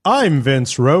I'm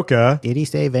Vince Roca. Did he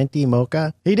say venti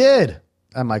mocha? He did.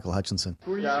 I'm Michael Hutchinson.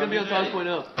 We're just going to be on Tosh Point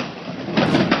up.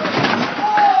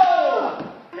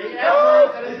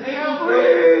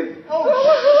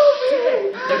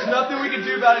 There's nothing we can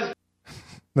do about it.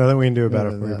 Nothing we can do about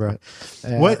it for you, bro.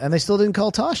 What? And they still didn't call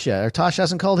Tosh yet, or Tosh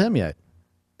hasn't called him yet.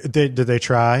 Did they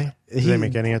try? Did they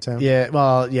make any attempt? Yeah,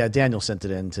 well, yeah, Daniel sent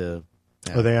it in to...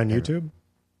 Are they on YouTube?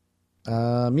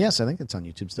 Yes, I think it's on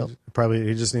YouTube still. Probably,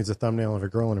 he just needs a thumbnail of a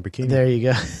girl in a bikini. There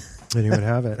you go. Then he would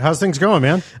have it. How's things going,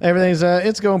 man? Everything's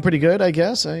it's going pretty good, I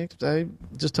guess. I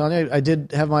just telling you, I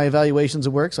did have my evaluations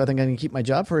at work, so I think I can keep my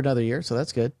job for another year, so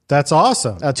that's good. That's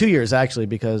awesome. 2 years, actually,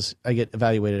 because I get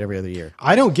evaluated every other year.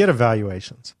 I don't get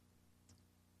evaluations.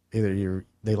 Either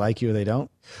they like you or they don't.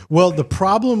 Well, the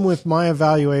problem with my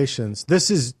evaluations,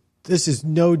 this is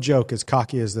no joke, as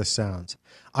cocky as this sounds.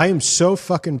 I am so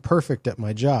fucking perfect at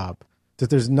my job that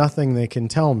there's nothing they can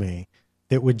tell me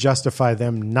that would justify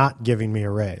them not giving me a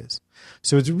raise.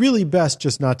 So it's really best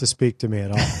just not to speak to me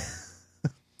at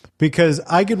all. Because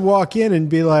I could walk in and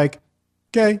be like,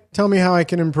 okay, tell me how I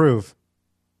can improve.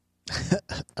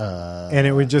 And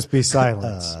it would just be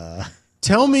silence.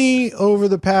 Tell me over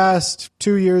the past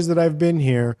 2 years that I've been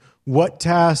here, what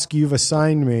task you've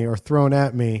assigned me or thrown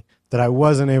at me that I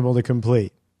wasn't able to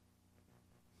complete.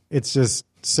 It's just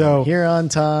so... Here on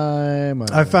time.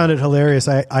 I found it hilarious.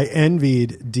 I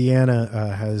envied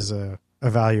Deanna has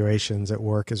evaluations at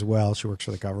work as well. She works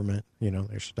for the government. You know,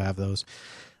 they should have those.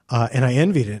 And I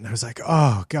envied it. And I was like,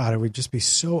 oh, God, it would just be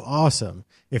so awesome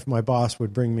if my boss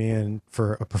would bring me in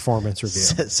for a performance review.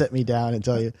 Set me down and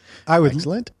tell you, I would,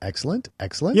 excellent.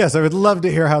 Yes, I would love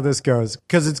to hear how this goes,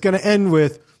 because it's going to end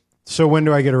with, so when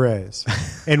do I get a raise?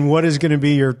 And what is going to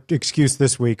be your excuse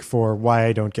this week for why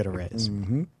I don't get a raise?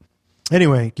 Mm-hmm.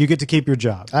 Anyway, you get to keep your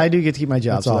job. I do get to keep my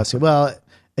job. That's so awesome. Well,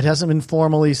 it hasn't been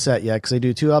formally set yet, because they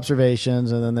do 2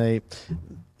 observations, and then they...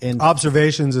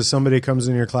 Observations is somebody comes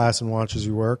in your class and watches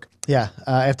you work. Yeah,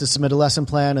 I have to submit a lesson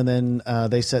plan, and then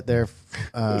they set their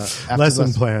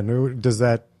lesson plan. Does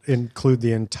that include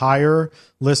the entire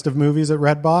list of movies at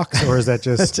Redbox, or is that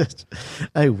just?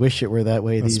 I wish it were that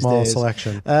way. These small days.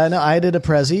 Selection. No, I did a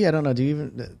Prezi. I don't know. Do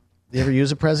you ever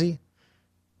use a Prezi?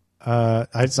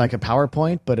 It's like a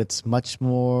PowerPoint, but it's much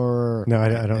more. No, I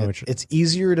don't know. It's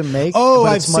easier to make. Oh, but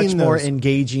I've it's much seen more those.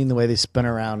 engaging the way they spin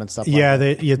around and stuff. Yeah,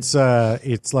 like that.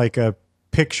 it's like a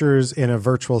pictures in a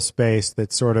virtual space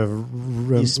that sort of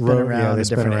you spin around in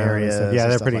different areas. Yeah,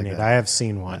 they're stuff pretty like neat. that. I have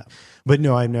seen one, but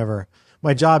no, I've never.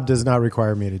 My job does not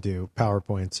require me to do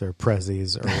PowerPoints or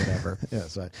Prezis or whatever. Yeah,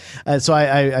 so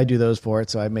I do those for it.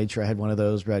 So I made sure I had one of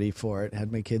those ready for it.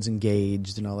 Had my kids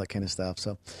engaged and all that kind of stuff.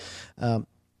 So.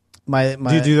 My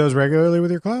do you do those regularly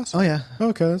with your class? Oh yeah.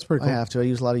 Okay, that's pretty cool. I have to. I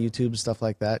use a lot of YouTube and stuff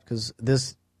like that, because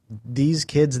these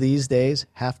kids these days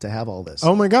have to have all this.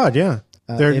 Oh my God, yeah.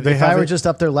 If I were just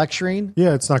up there lecturing,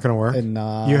 yeah, it's not going to work.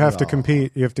 You have to all.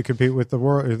 compete. You have to compete with the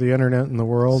world, the internet, and the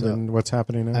world, and what's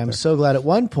happening out there. I'm so glad. At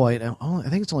one point, I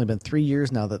think it's only been 3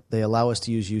 years now that they allow us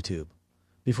to use YouTube.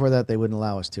 Before that, they wouldn't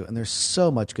allow us to, and there's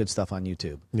so much good stuff on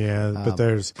YouTube. Yeah, but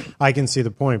I can see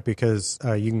the point, because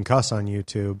you can cuss on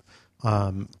YouTube.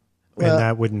 And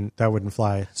that wouldn't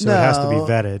fly. So it has to be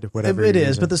vetted. Whatever it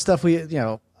is, but the stuff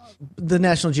the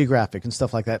National Geographic and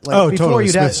stuff like that. Like before totally.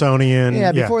 You'd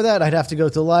Smithsonian. Before that, I'd have to go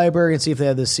to the library and see if they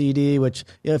had this CD. Which,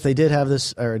 if they did have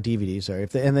this, or DVD, sorry,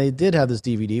 and they did have this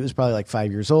DVD, it was probably like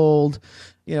 5 years old.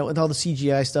 With all the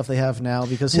CGI stuff they have now,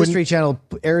 because History Channel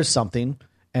airs something,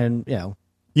 and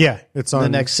yeah, it's on the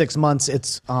next 6 months.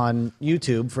 It's on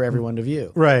YouTube for everyone to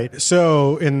view. Right.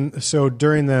 So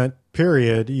during that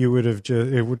period, you would have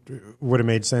would have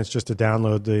made sense just to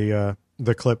download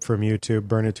the clip from YouTube,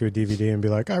 burn it to a DVD, and be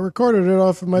like, I recorded it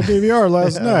off of my DVR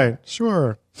last night.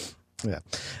 Sure. Yeah.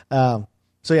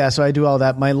 So I do all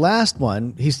that. My last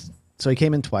one, he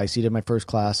came in twice. He did my first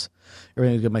class.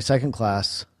 Everything was good. My second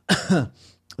class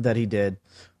that he did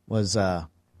was it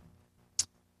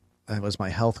was my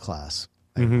health class.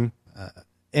 Mm-hmm.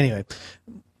 Anyway,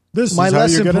 this is how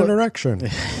you get an erection.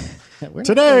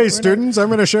 Today, students, I'm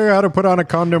going to show you how to put on a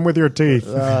condom with your teeth.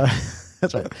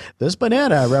 That's right. This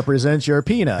banana represents your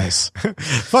penis.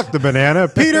 Fuck the banana.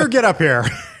 Peter, get up here.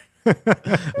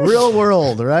 Real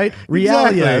world, right? Realia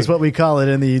Exactly. is what we call it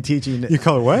in the teaching. You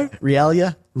call it what?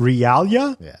 Realia?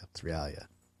 Realia? Yeah, it's realia.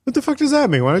 What the fuck does that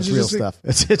mean? Why don't It's you real just stuff.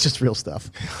 It's just real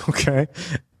stuff. Okay.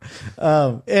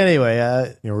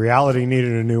 Anyway, reality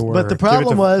needed a new word. but the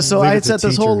problem was, so I had set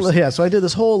this whole, teachers. so I did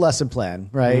this whole lesson plan,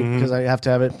 right? Because I have to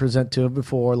have it present to them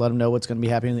before, let them know what's going to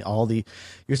be happening.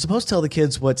 You're supposed to tell the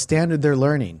kids what standard they're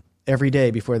learning every day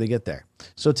before they get there.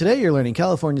 So today you're learning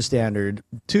California Standard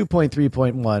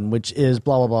 2.3.1, which is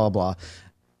blah, blah, blah, blah.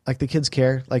 Like the kids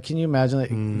care. Like, can you imagine like,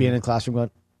 being in a classroom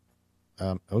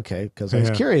going, okay, because I was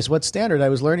Yeah. curious what standard I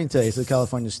was learning today at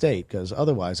California State, because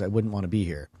otherwise I wouldn't want to be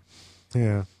here.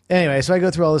 Yeah. Anyway, so I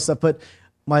go through all this stuff, but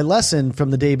my lesson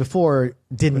from the day before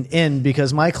didn't end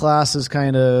because my class is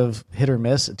kind of hit or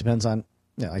miss. It depends on,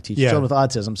 I teach children with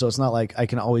autism, so it's not like I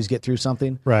can always get through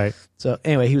something. Right. So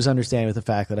anyway, he was understanding with the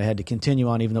fact that I had to continue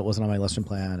on even though it wasn't on my lesson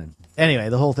plan. And anyway,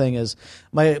 the whole thing is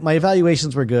my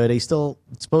evaluations were good. He's still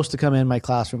supposed to come in my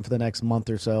classroom for the next month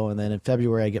or so, and then in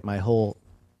February I get my whole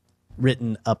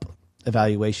written up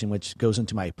evaluation, which goes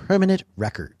into my permanent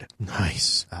record.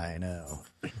 Nice. I know.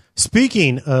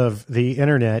 Speaking of the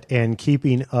internet and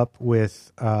keeping up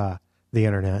with the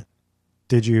internet,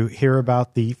 did you hear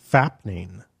about the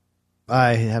fappening?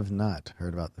 I have not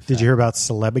heard about the. Did you hear about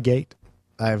Celebigate?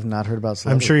 I have not heard about.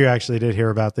 I'm sure you actually did hear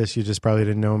about this. You just probably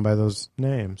didn't know them by those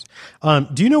names.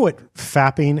 Do you know what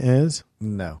fapping is?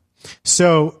 No.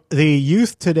 So the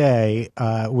youth today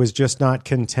was just not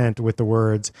content with the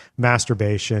words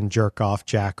masturbation, jerk off,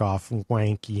 jack off,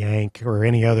 wank, yank, or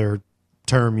any other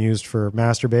term used for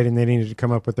masturbating. They needed to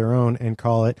come up with their own and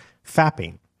call it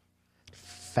fapping.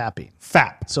 Fapping.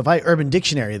 Fap. So if I Urban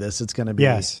Dictionary this, it's going to be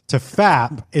Yes. To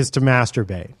fap is to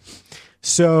masturbate.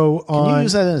 So Can you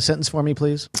use that in a sentence for me,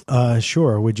 please?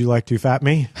 Sure. Would you like to fap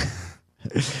me?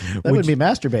 That would be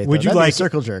masturbate. Would though. you That'd be like a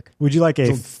circle jerk? Would you like a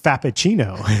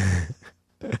fappuccino?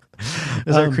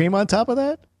 Is there cream on top of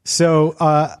that? So,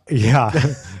 yeah.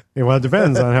 Well, it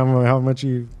depends on how much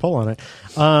you pull on it.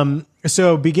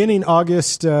 So beginning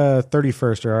August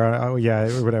 31st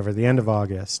or whatever, the end of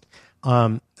August,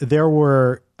 there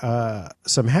were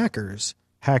some hackers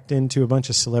hacked into a bunch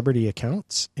of celebrity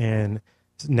accounts and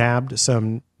nabbed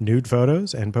some nude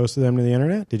photos and posted them to the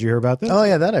internet. Did you hear about this? Oh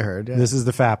yeah, that I heard. Yeah. This is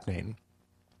the fappening.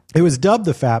 It was dubbed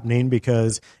the fappening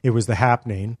because it was the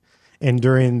happening. And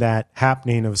during that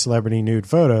happening of celebrity nude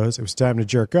photos, it was time to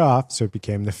jerk off, so it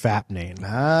became the fappening.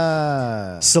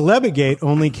 Celebigate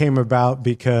only came about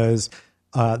because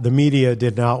the media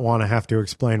did not want to have to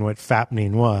explain what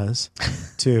fappening was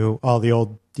to all the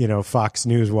old, Fox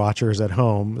News watchers at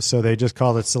home. So they just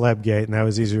called it Celebgate, and that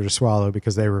was easier to swallow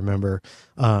because they remember,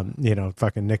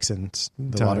 fucking Nixon's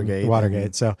time,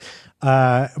 Watergate. So,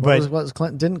 but what was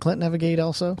Clinton? Didn't Clinton have a gate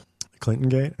also? Clinton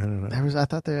Gate? I don't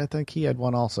know. I think he had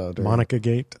one also. Monica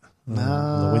Gate?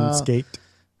 Lewinsky Gate?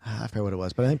 I forget what it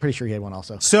was, but I'm pretty sure he had one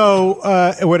also. So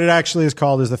what it actually is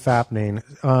called is the fappening.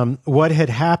 What had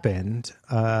happened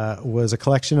was a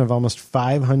collection of almost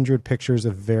 500 pictures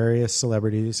of various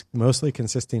celebrities, mostly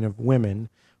consisting of women,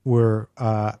 were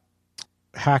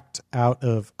hacked out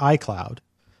of iCloud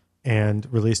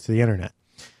and released to the internet.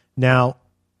 Now,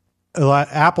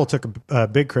 Apple took a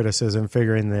big criticism,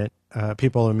 figuring that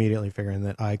people immediately figuring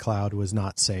that iCloud was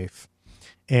not safe.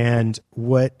 And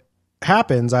what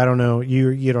happens, I don't know,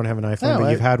 you don't have an iPhone,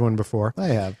 but you've had one before. I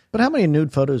have. But how many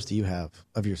nude photos do you have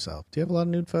of yourself? Do you have a lot of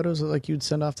nude photos that like you'd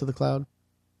send off to the cloud?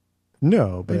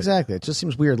 No, but exactly. It just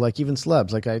seems weird. Like even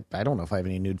celebs, like I don't know if I have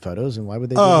any nude photos, and why would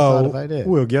they do the cloud if I did?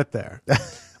 We'll get there.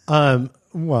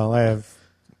 Well, I have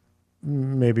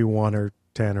maybe 1 or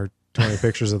 10 or 20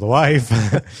 pictures of the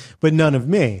wife, but none of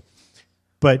me.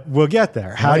 But we'll get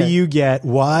there. How do you get?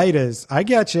 Why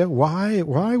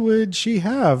would she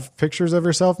have pictures of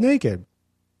herself naked?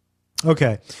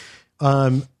 Okay.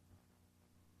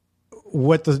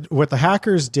 What the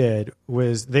hackers did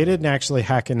was they didn't actually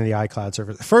hack into the iCloud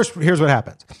server. First, here's what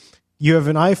happens. You have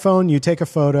an iPhone, you take a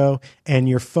photo, and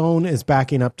your phone is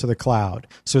backing up to the cloud.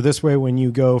 So this way, when you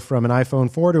go from an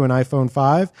iPhone 4 to an iPhone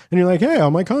 5, and you're like, hey,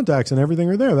 all my contacts and everything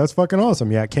are there. That's fucking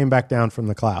awesome. Yeah, it came back down from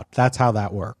the cloud. That's how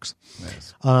that works.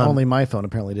 Nice. Only my phone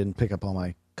apparently didn't pick up all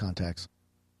my contacts.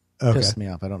 Okay. Pissed me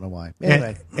off. I don't know why.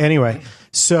 Anyway,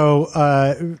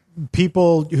 so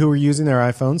people who are using their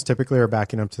iPhones typically are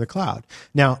backing up to the cloud.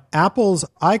 Now, Apple's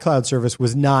iCloud service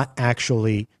was not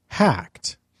actually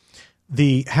hacked.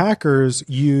 The hackers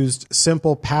used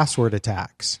simple password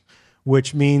attacks,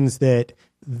 which means that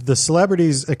the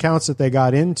celebrities' accounts that they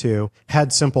got into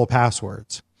had simple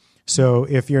passwords. So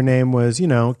if your name was,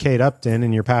 Kate Upton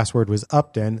and your password was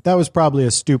Upton, that was probably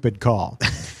a stupid call.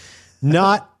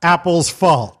 Not Apple's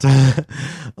fault.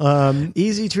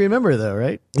 Easy to remember, though,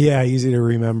 right? Yeah, easy to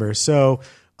remember. So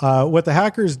what the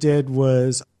hackers did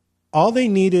was all they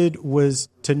needed was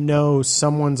to know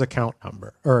someone's account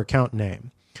number or account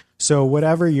name. So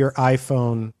whatever your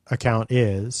iPhone account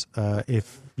is,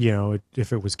 if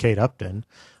it was Kate Upton,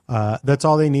 that's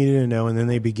all they needed to know. And then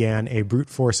they began a brute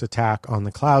force attack on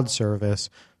the cloud service,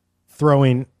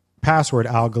 throwing password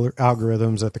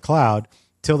algorithms at the cloud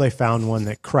till they found one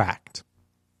that cracked.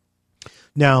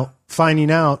 Now, finding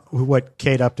out what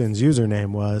Kate Upton's username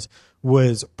was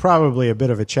was probably a bit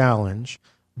of a challenge,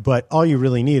 but all you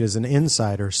really need is an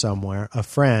insider somewhere, a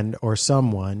friend or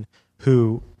someone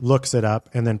who looks it up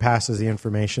and then passes the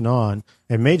information on,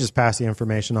 and may just pass the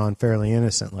information on fairly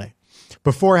innocently.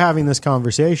 Before having this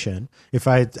conversation, if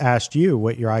I had asked you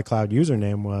what your iCloud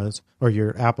username was or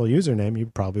your Apple username, you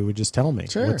probably would just tell me.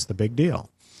 Sure. What's the big deal?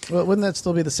 Well, wouldn't that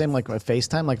still be the same like a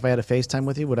FaceTime? Like if I had a FaceTime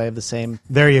with you, would I have the same?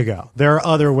 There you go. There are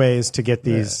other ways to get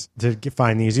these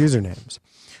find these usernames.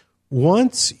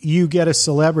 Once you get a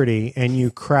celebrity and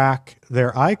you crack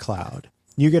their iCloud,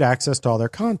 you get access to all their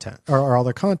content or all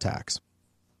their contacts.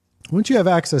 Once you have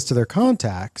access to their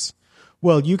contacts,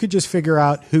 well, you could just figure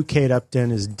out who Kate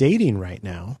Upton is dating right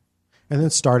now and then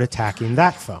start attacking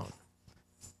that phone.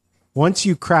 Once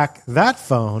you crack that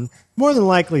phone, more than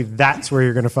likely that's where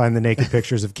you're going to find the naked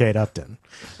pictures of Kate Upton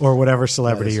or whatever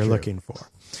celebrity you're looking for.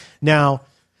 Now,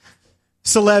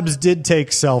 celebs did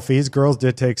take selfies. Girls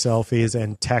did take selfies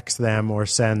and text them or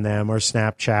send them or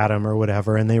Snapchat them or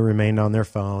whatever, and they remained on their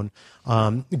phone.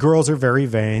 Girls are very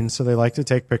vain, so they like to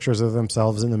take pictures of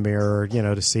themselves in the mirror,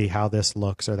 to see how this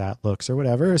looks or that looks or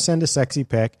whatever, or send a sexy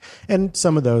pic, and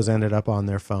some of those ended up on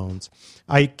their phones.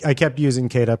 I kept using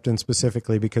Kate Upton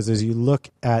specifically because as you look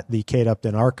at the Kate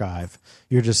Upton archive,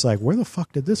 you're just like, where the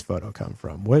fuck did this photo come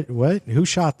from? What? Who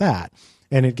shot that?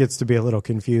 And it gets to be a little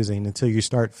confusing until you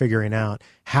start figuring out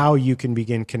how you can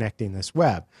begin connecting this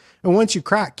web. And once you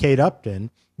crack Kate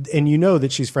Upton, and you know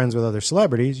that she's friends with other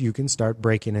celebrities, you can start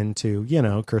breaking into,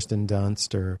 Kirsten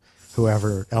Dunst or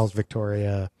whoever else,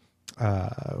 Victoria,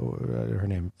 her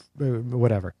name,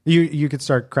 whatever. You could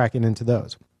start cracking into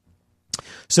those.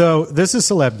 So this is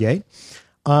Celebgate.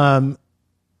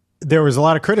 There was a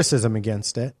lot of criticism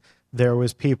against it. There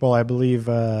was people, I believe,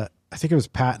 I think it was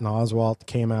Patton Oswalt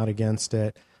came out against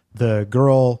it. The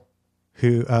girl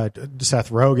who, Seth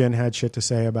Rogen had shit to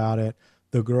say about it.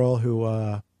 The girl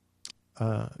who,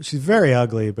 she's very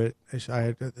ugly, but there's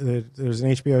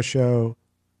an HBO show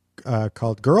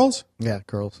called Girls. Yeah,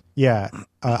 Girls. Yeah,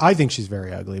 I think she's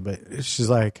very ugly, but she's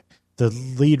like the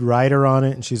lead writer on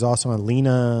it, and she's also on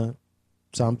Lena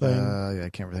something. I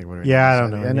can't think of what her name is. I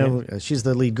don't know. I know she's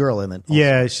the lead girl in it. Also.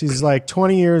 Yeah, she's like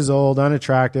 20 years old,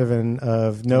 unattractive, and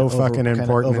of no fucking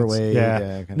importance. Overweight.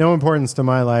 Yeah, no importance to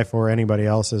my life or anybody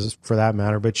else's for that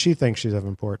matter, but she thinks she's of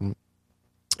importance.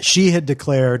 She had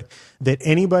declared that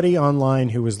anybody online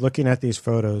who was looking at these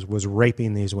photos was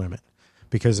raping these women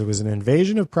because it was an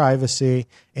invasion of privacy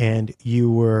and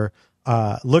you were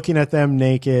looking at them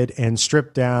naked and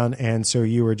stripped down, and so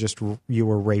you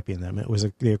were raping them. It was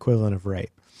the equivalent of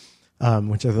rape,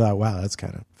 which I thought, wow, that's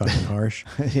kind of fucking harsh.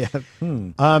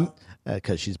 Yeah,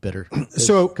 because she's bitter.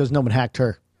 So because no one hacked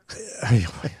her.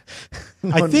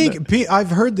 I think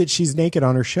I've heard that she's naked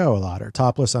on her show a lot, or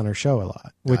topless on her show a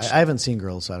lot. Which I haven't seen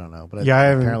Girls, so I don't know. But yeah,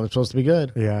 apparently it's supposed to be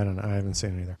good. Yeah, I don't know. I haven't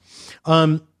seen it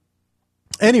either.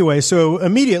 Anyway, so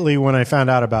immediately when I found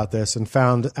out about this and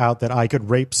found out that I could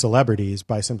rape celebrities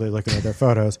by simply looking at their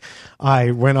photos,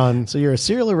 I went on. So you're a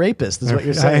serial rapist, is what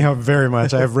you're saying? I have very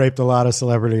much. I have raped a lot of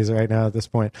celebrities right now at this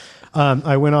point.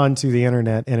 I went on to the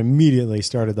internet and immediately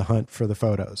started the hunt for the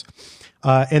photos.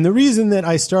 And the reason that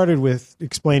I started with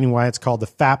explaining why it's called the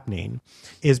fappening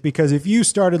is because if you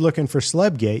started looking for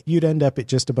Celebgate, you'd end up at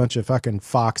just a bunch of fucking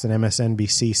Fox and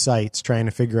MSNBC sites trying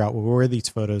to figure out where these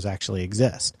photos actually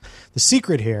exist. The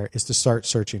secret here is to start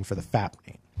searching for the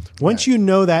fappening. Once you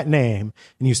know that name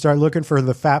and you start looking for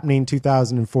the fappening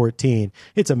 2014,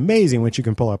 it's amazing what you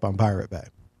can pull up on Pirate Bay.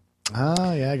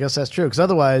 Oh, yeah, I guess that's true. Because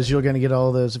otherwise, you're going to get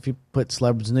all those. If you put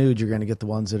celebs nude, you're going to get the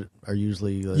ones that are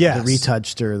usually the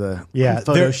retouched or the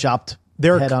photoshopped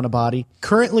head on a body.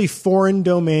 Currently, foreign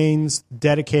domains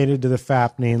dedicated to the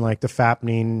fappening, like the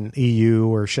fappening EU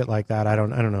or shit like that. I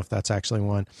don't know if that's actually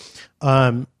one.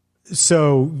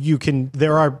 So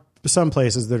there are some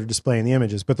places that are displaying the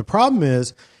images, but the problem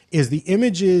is the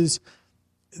images.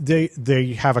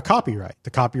 They have a copyright. The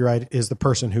copyright is the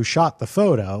person who shot the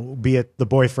photo, be it the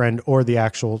boyfriend or the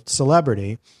actual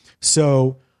celebrity.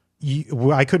 So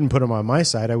I couldn't put them on my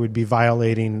site. I would be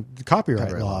violating the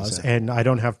copyright laws, and I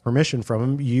don't have permission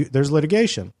from them. There's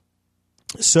litigation.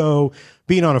 So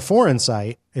being on a foreign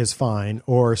site is fine,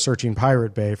 or searching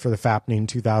Pirate Bay for the fappening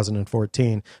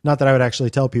 2014. Not that I would actually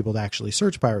tell people to actually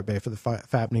search Pirate Bay for the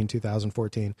fappening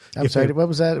 2014. I'm sorry, what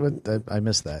was that? I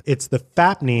missed that. It's the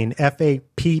fappening,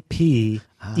 FAPPENING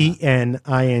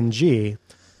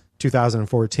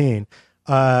 2014.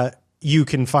 You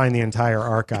can find the entire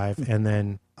archive and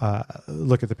then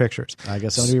look at the pictures. I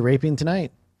guess I'm going to be raping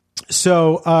tonight.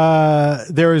 So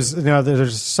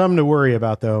there's some to worry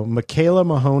about, though. Michaela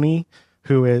Mahoney,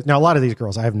 who is now a lot of these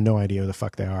girls, I have no idea who the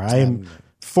fuck they are. I am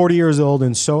 40 years old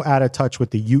and so out of touch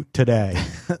with the youth today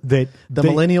that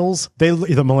millennials.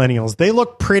 the millennials, they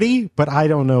look pretty, but I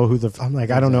don't know who I'm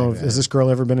like, I don't know. Has this girl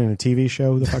ever been in a TV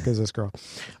show? Who the fuck is this girl?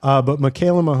 But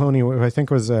Michaela Mahoney, who I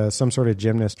think was some sort of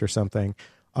gymnast or something,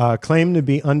 claimed to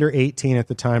be under 18 at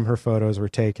the time her photos were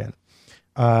taken.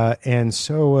 And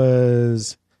so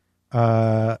was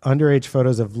underage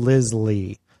photos of Liz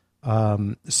Lee.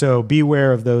 So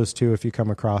beware of those two if you come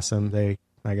across them. They,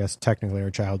 I guess, technically are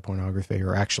child pornography,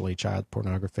 or actually child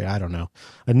pornography. I don't know.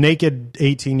 A naked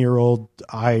 18-year-old,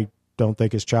 I don't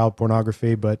think is child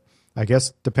pornography, but I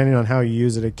guess depending on how you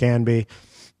use it, it can be.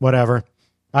 Whatever.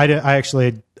 I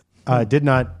actually did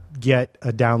not get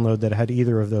a download that had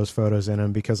either of those photos in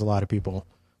them because a lot of people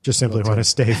just simply want to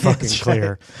stay fucking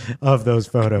clear of those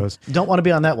photos. You don't want to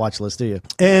be on that watch list, do you?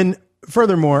 And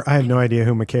furthermore, I have no idea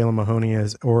who Michaela Mahoney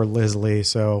is or Liz Lee.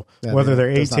 So whether they're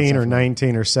 18 or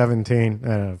 19 or 17, I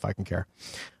don't know if I can care.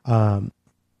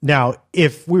 Now,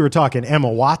 if we were talking Emma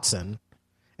Watson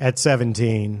at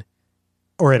 17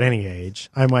 or at any age,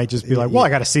 I might just be like, well, I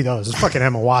got to see those. It's fucking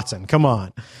Emma Watson. Come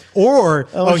on. Or,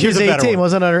 she was 18.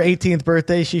 Wasn't on her 18th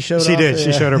birthday she showed She off? did.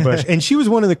 She showed her bush. And she was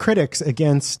one of the critics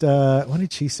against, what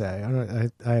did she say?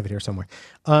 I have it here somewhere.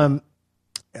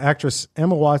 Actress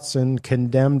Emma Watson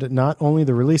condemned not only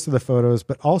the release of the photos,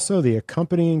 but also the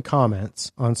accompanying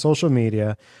comments on social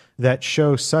media that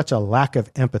show such a lack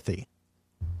of empathy.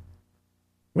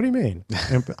 What do you mean?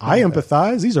 I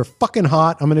empathize. These are fucking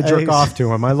hot. I'm going to jerk off to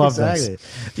them. I love this.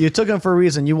 You took them for a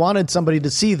reason. You wanted somebody to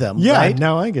see them. Yeah, right?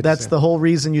 now I get. That's the whole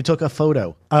reason you took a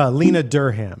photo. Lena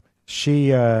Durham.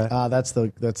 She. That's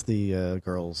the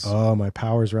girls. Oh, my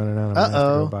power's running out.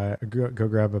 I'm gonna have to go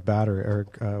grab a battery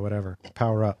or whatever.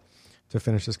 Power up to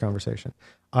finish this conversation.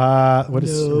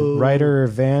 Writer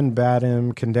Van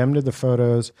Badham condemned the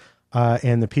photos.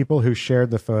 And the people who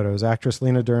shared the photos. Actress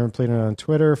Lena Durham pleaded on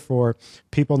Twitter for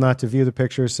people not to view the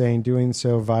pictures, saying doing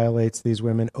so violates these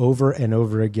women over and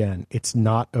over again. It's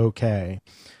not okay.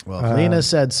 Well, Lena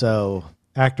said so.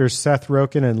 Actors Seth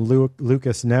Rogen and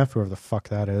Lucas Neff, whoever the fuck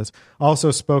that is,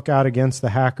 also spoke out against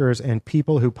the hackers and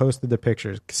people who posted the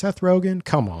pictures. Seth Rogen,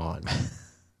 come on.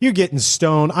 You're getting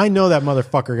stoned. I know that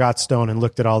motherfucker got stoned and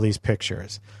looked at all these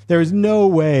pictures. There's no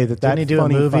way didn't he do a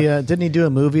movie? Didn't he do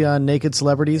a movie on naked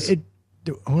celebrities?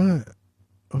 What?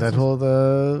 That whole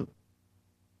the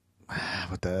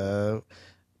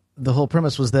whole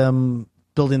premise was them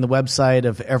building the website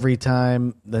of every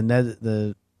time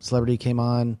the celebrity came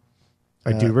on.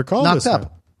 I do recall Knocked this.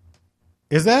 Up.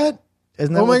 Is that?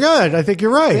 Isn't that my God! I think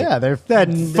you're right. Yeah, they're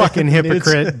that fucking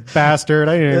hypocrite bastard.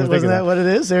 I didn't even think of that. What it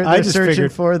is? They're just searching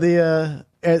for the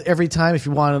every time. If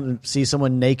you want to see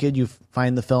someone naked, you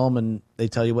find the film and they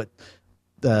tell you what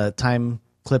time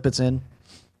clip it's in.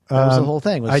 That was the whole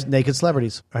thing. Was naked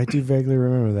celebrities. I do vaguely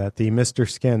remember that. The Mr.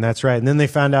 Skin. That's right. And then they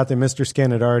found out that Mr.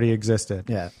 Skin had already existed.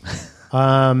 Yeah.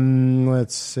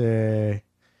 Let's see.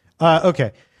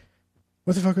 Okay.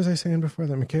 What the fuck was I saying before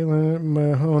that? Michaela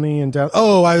Mahoney and I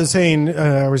was saying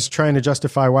I was trying to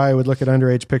justify why I would look at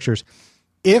underage pictures.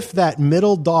 If that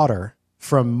middle daughter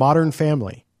from Modern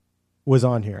Family was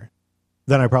on here,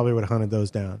 then I probably would have hunted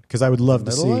those down because I would love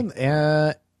to see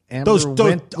those.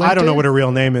 I don't know what her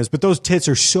real name is, but those tits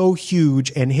are so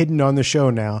huge and hidden on the show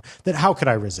now that how could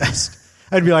I resist?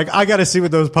 I'd be like, I got to see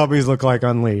what those puppies look like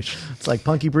on leash. It's like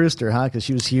Punky Brewster, huh? Because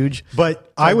she was huge. But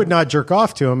I would not jerk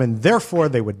off to them, and therefore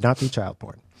they would not be child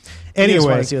porn. Anyway, you just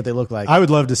want to see what they look like. I would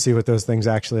love to see what those things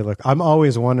actually look. I'm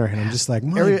always wondering. I'm just like,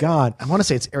 my God. I want to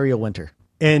say it's Ariel Winter.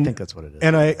 I think that's what it is.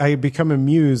 And I become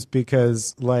amused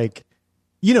because, like,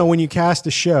 you know, when you cast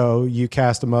a show, you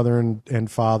cast a mother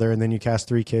and father, and then you cast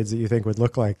 3 kids that you think would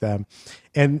look like them.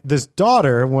 And this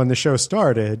daughter, when the show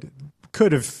started,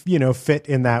 could have, fit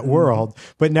in that world.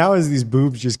 But now as these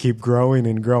boobs just keep growing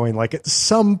and growing, like at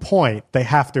some point they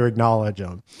have to acknowledge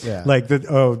them. Yeah. Like,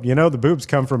 the boobs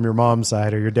come from your mom's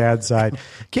side or your dad's side.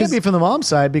 Can't be from the mom's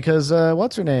side because,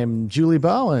 what's her name? Julie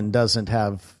Bowen doesn't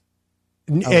have.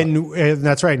 And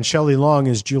that's right. And Shelley Long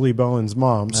is Julie Bowen's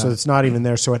mom. So it's not even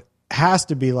there. So it has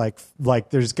to be like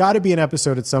there's got to be an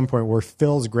episode at some point where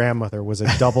Phil's grandmother was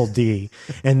a double D.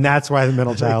 And that's why the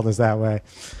middle child is that way.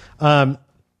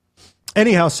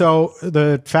 Anyhow, so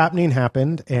the fappening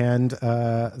happened, and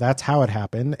that's how it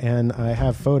happened. And I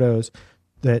have photos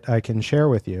that I can share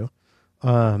with you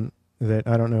that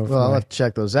I don't know. I'll have to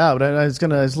check those out. But I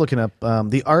was looking up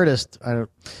the artist.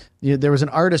 There was an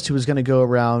artist who was going to go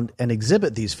around and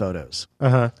exhibit these photos,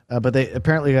 but they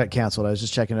apparently got canceled. I was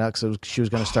just checking it out because she was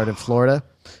going to start in Florida.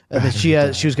 She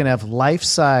was going to have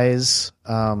life-size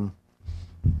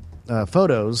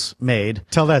photos made.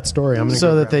 Tell that story.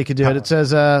 So that they could do it. It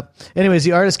says, anyways,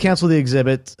 the artist canceled the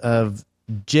exhibit of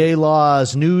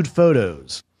J-Law's nude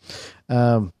photos.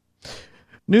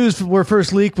 News were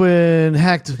first leaked when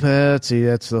hacked. Let's see,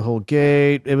 that's the whole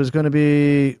gate. It was going to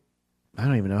be, I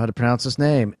don't even know how to pronounce this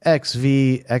name.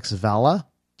 Xvala.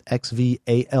 According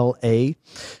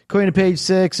to page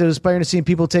 6, it was aspiring to see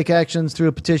people take actions through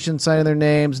a petition signing their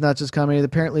names, not just commenting.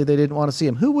 Apparently, they didn't want to see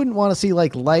them. Who wouldn't want to see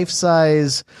like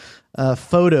life-size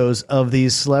photos of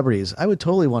these celebrities? I would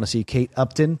totally want to see Kate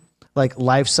Upton, like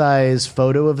life-size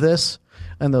photo of this,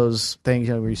 and those things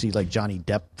where you see like Johnny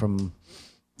Depp from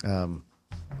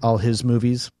all his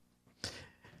movies.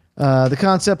 The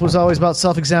concept was always about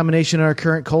self-examination in our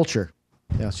current culture.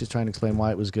 Yeah, I was just trying to explain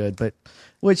why it was good, but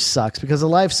which sucks because the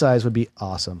life size would be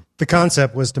awesome. The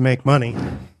concept was to make money.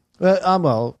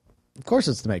 Well, of course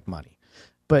it's to make money,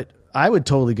 but I would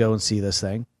totally go and see this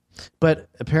thing. But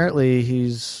apparently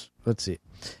let's see,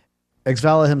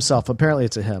 Xvala himself, apparently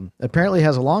it's a him, apparently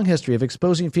has a long history of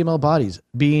exposing female bodies,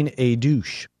 being a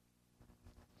douche.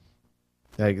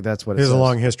 That's what it He has says. a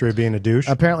long history of being a douche.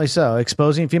 Apparently so.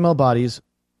 Exposing female bodies,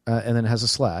 and then it has a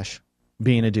slash,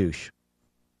 being a douche.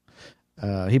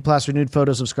 He plastered nude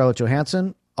photos of Scarlett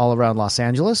Johansson all around Los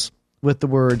Angeles with the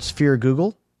words "Fear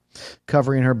Google"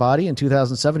 covering her body. In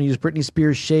 2007, he used Britney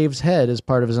Spears' shaved head as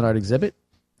part of his art exhibit.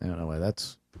 I don't know why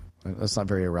that's not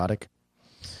very erotic.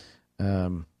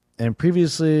 And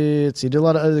previously, he did a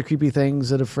lot of other creepy things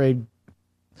that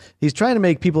he's trying to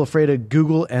make people afraid of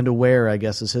Google and aware, I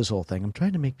guess, is his whole thing. I'm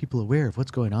trying to make people aware of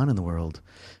what's going on in the world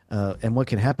and what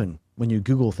can happen when you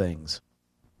Google things.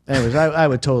 Anyways, I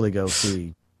would totally go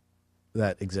see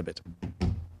that exhibit.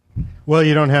 Well,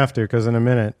 you don't have to, because in a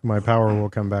minute my power will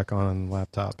come back on the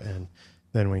laptop, and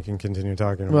then we can continue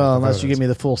talking about Well, the unless photos. you give me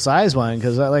the full size one,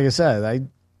 because like I said,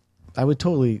 I would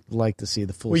totally like to see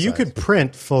the full. Well, you size. could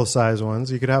print full size ones.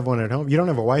 You could have one at home. You don't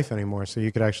have a wife anymore, so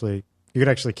you could actually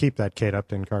keep that Kate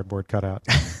Upton cardboard cutout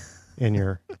in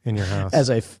your house as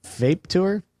a vape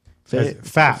tour.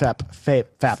 Fap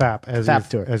as Fap you,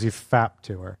 tour. as you fap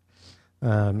to her.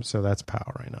 So that's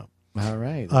power right now. All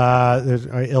right. There's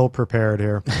ill prepared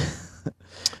here.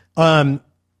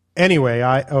 Anyway,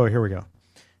 here we go.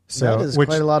 So that is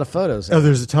quite a lot of photos.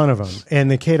 there's a ton of them, and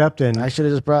the Kate Upton. I should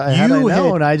have just brought. Had I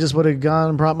known, I just would have gone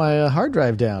and brought my hard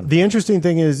drive down. The interesting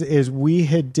thing is we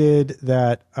had did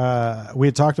that. We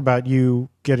had talked about you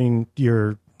getting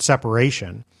your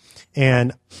separation,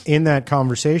 and in that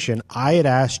conversation, I had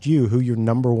asked you who your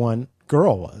number one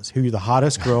girl was, who the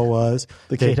hottest girl was,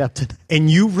 Kate Upton,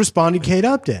 and you responded Kate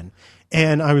Upton.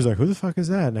 And I was like, who the fuck is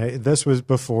that? And this was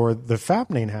before the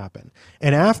fappening happened.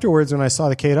 And afterwards, when I saw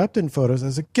the Kate Upton photos, I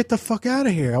was like, get the fuck out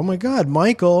of here. Oh my God,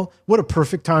 Michael, what a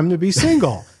perfect time to be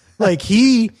single. Like,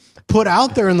 he put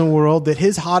out there in the world that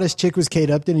his hottest chick was Kate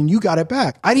Upton, and you got it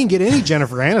back. I didn't get any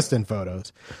Jennifer Aniston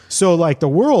photos. So, like, the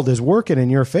world is working in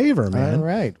your favor, man. all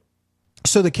right.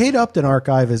 So the Kate Upton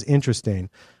archive is interesting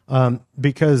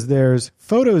because there's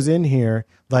photos in here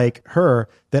like her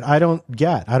that I don't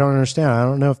get. I don't understand. I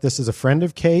don't know if this is a friend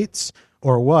of Kate's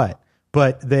or what,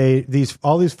 but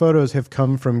all these photos have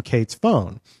come from Kate's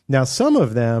phone. Now, some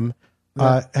of them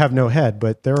have no head,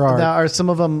 but there are some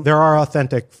of them. There are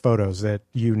authentic photos that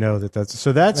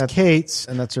that's Kate's,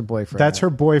 and that's her boyfriend. That's her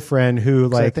boyfriend who,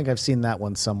 like, I think I've seen that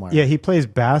one somewhere. yeah, he plays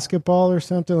basketball or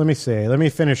something. Let me see. Let me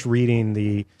finish reading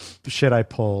the shit I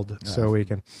pulled so we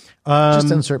can. Just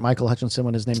insert Michael Hutchinson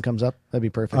when his name comes up. That'd be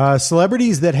perfect.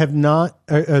 Celebrities that have not.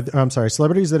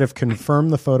 Celebrities that have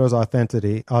confirmed the photo's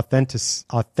authenticity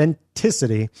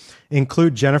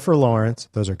include Jennifer Lawrence.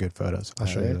 Those are good photos. I'll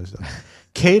show you those.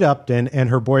 Kate Upton and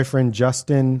her boyfriend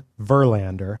Justin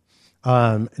Verlander.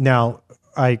 Now,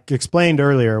 I explained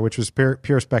earlier, which was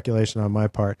pure speculation on my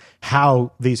part,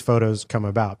 how these photos come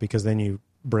about, because then you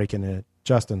break into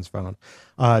Justin's phone.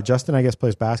 Justin, I guess,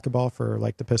 plays basketball for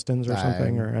like the Pistons or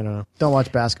something, or I don't know. Don't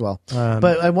watch basketball,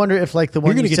 but I wonder if like the one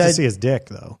You're going to get said, to see his dick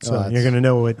though, so you're going to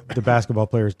know what the basketball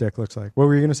player's dick looks like. What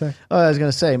were you going to say? Oh, I was going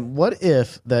to say, what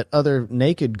if that other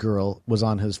naked girl was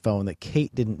on his phone that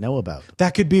Kate didn't know about?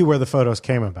 That could be where the photos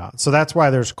came about. So that's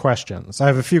why there's questions. I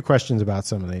have a few questions about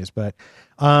some of these, but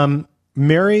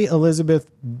Mary Elizabeth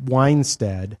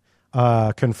Weinstead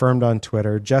confirmed on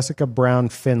Twitter. Jessica Brown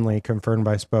Finley confirmed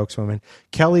by spokeswoman.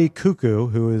 Kelly Cuckoo,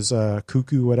 who is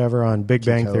Cuckoo whatever on Big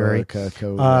Bang Theory.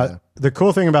 The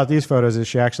cool thing about these photos is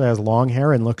she actually has long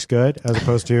hair and looks good as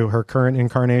opposed to her current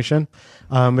incarnation.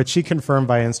 But she confirmed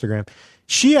by Instagram.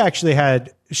 She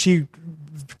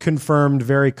confirmed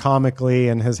very comically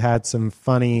and has had some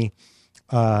funny.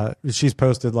 She's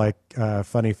posted like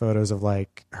funny photos of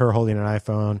like her holding an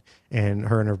iPhone and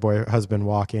her and her husband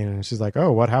walking, and she's like,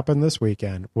 "Oh, what happened this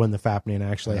weekend?" When the fappening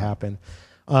actually happened.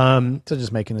 So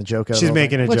just making a joke out of it. She's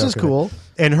making a joke, which is cool.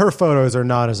 And her photos are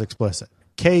not as explicit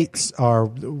Kate's are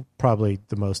probably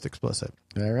the most explicit.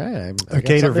 All right.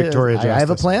 Kate or Victoria I have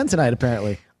a Justice. plan tonight,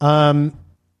 apparently.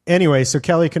 Anyway, so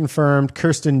Kelly confirmed.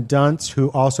 Kirsten Dunst,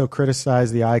 who also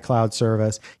criticized the iCloud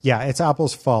service. Yeah, it's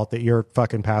Apple's fault that your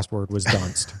fucking password was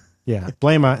Dunst. Yeah,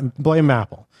 blame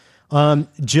Apple.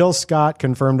 Jill Scott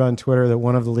confirmed on Twitter that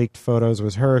one of the leaked photos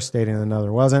was her, stating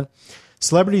another wasn't.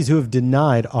 Celebrities who have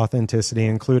denied authenticity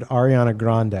include Ariana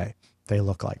Grande. They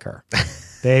look like her.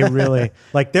 They really,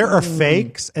 like, there are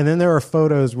fakes, and then there are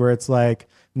photos where it's like,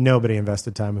 nobody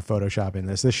invested time in photoshopping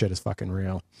this. This shit is fucking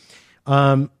real.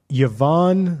 Yvonne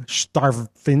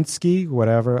Starvinsky,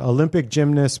 whatever, Olympic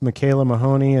gymnast Michaela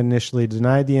Mahoney initially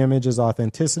denied the image's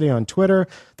authenticity on Twitter,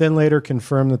 then later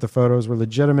confirmed that the photos were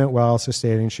legitimate while also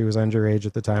stating she was underage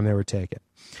at the time they were taken.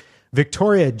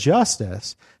 Victoria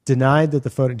Justice denied that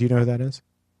the photo... Do you know who that is?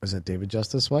 Is it David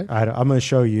Justice's wife? I'm going to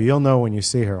show you. You'll know when you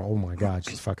see her. Oh, my God,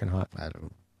 she's fucking hot. I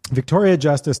don't. Victoria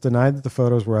Justice denied that the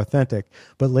photos were authentic,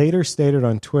 but later stated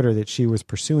on Twitter that she was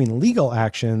pursuing legal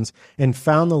actions and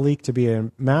found the leak to be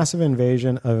a massive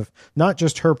invasion of not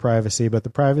just her privacy, but the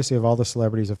privacy of all the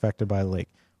celebrities affected by the leak.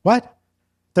 What?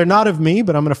 They're not of me,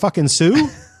 but I'm going to fucking sue?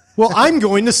 Well, I'm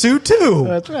going to sue too.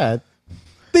 That's right.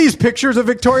 These pictures of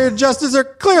Victoria Justice are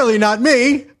clearly not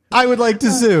me. I would like to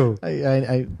sue.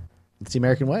 It's the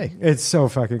American way. It's so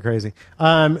fucking crazy.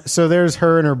 So there's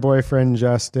her and her boyfriend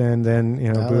Justin. Then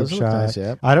boob those look shot. nice,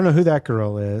 yeah. I don't know who that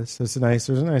girl is. There's a nice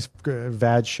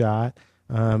VAD shot.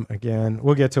 Again,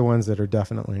 we'll get to ones that are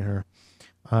definitely her.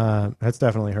 That's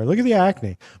definitely her. Look at the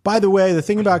acne. By the way, the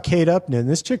thing about Kate Upton,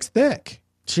 this chick's thick.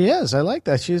 She is. I like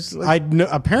that. She's like,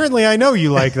 Apparently I know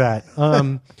you like that.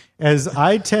 As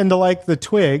I tend to like the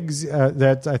twigs,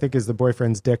 that I think is the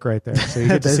boyfriend's dick right there. So you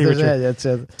get to see what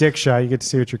your dick shot. You get to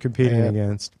see what you're competing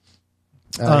against.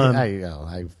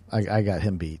 I got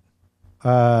him beat.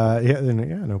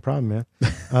 No problem,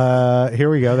 man. Here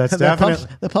we go. That's definitely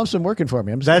the pump's been working for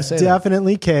me. that's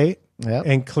definitely Kate, Yep.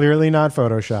 and clearly not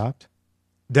photoshopped.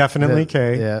 Definitely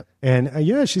Kate. Yeah. And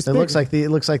she's. It thick.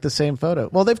 looks like the same photo.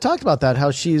 Well, they've talked about that.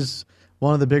 How she's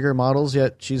one of the bigger models,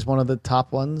 yet she's one of the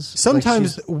top ones.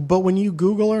 Sometimes, but when you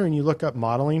Google her and you look up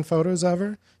modeling photos of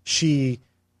her, she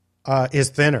is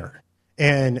thinner.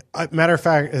 And matter of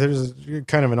fact, there's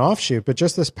kind of an offshoot, but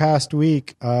just this past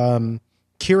week,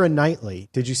 Keira Knightley,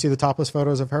 did you see the topless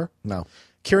photos of her? No.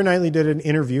 Keira Knightley did an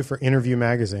interview for Interview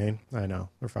Magazine. I know,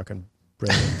 they're fucking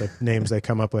brilliant, the names they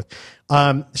come up with.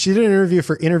 She did an interview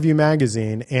for Interview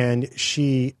Magazine, and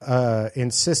she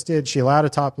insisted, she allowed a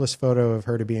topless photo of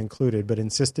her to be included, but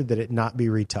insisted that it not be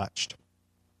retouched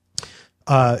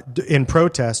in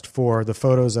protest for the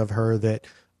photos of her that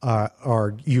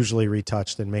are usually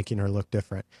retouched and making her look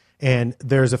different. And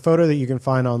there's a photo that you can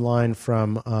find online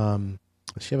from...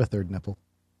 Does she have a third nipple?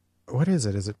 What is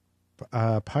it? Is it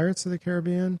Pirates of the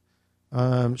Caribbean?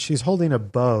 She's holding a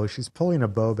bow. She's pulling a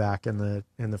bow back in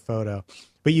the photo,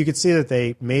 but you could see that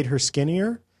they made her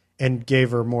skinnier and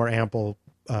gave her more ample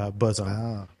bosom.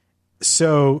 Ah.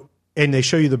 So, and they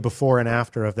show you the before and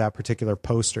after of that particular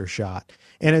poster shot,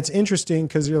 and it's interesting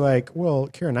because you're like, well,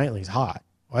 Keira Knightley's hot.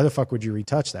 Why the fuck would you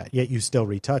retouch that? Yet you still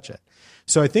retouch it.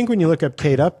 So I think when you look up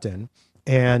Kate Upton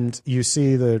and you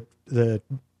see the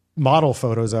model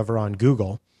photos of her on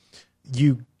Google,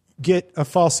 you get a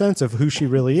false sense of who she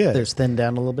really is. There's thinned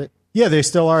down a little bit. Yeah, they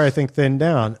still are, I think, thinned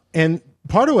down. And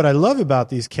part of what I love about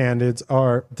these candidates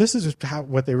are this is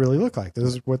what they really look like. This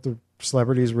is what the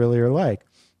celebrities really are like.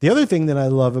 The other thing that I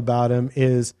love about them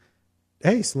is,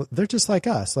 hey, they're just like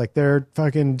us. Like they're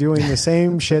fucking doing the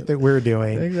same shit that we're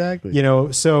doing. Exactly.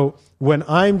 So when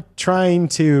I'm trying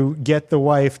to get the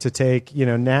wife to take,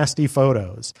 nasty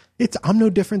photos, I'm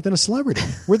no different than a celebrity.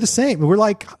 We're the same. We're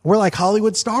like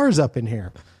Hollywood stars up in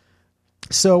here.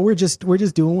 So we're just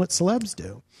doing what celebs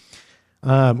do.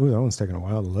 That one's taking a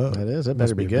while to load. That is. It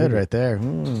better be good right there. All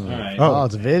right. Oh,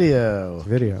 it's video.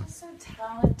 Video. So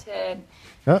talented.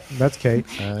 Oh, that's Kate.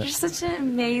 You're such an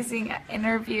amazing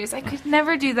interviews. I could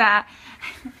never do that.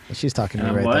 She's talking to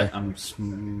me right what?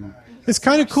 there. It's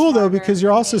kind of cool though because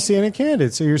you're also seeing a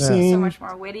candidate, so you're So seeing much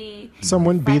more witty.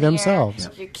 someone be funnier. themselves.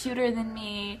 You're cuter than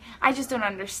me. I just don't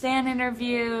understand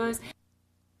interviews.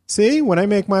 See, when I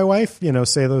make my wife,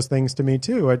 say those things to me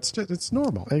too, it's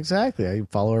normal. Exactly. I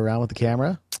follow her around with the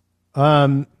camera.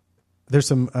 There's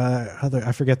some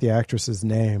I forget the actress's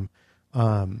name.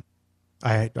 I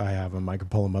have them. I can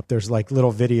pull them up. There's like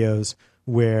little videos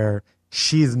where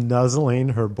she's nuzzling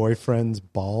her boyfriend's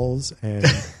balls and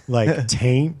like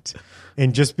taint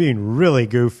and just being really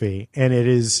goofy. And it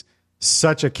is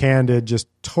such a candid, just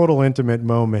total intimate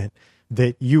moment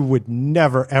that you would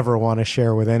never ever want to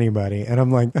share with anybody. And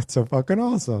I'm like, that's so fucking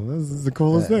awesome. This is the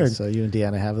coolest thing. So you and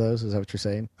Deanna have those? Is that what you're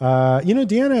saying?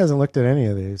 Deanna hasn't looked at any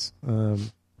of these,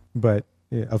 but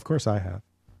yeah, of course I have.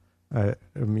 I'm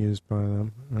amused by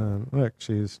them. Look,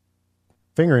 she's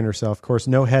fingering herself. Of course,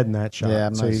 no head in that shot. Yeah,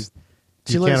 so nice.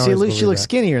 you can't always She believe looks that.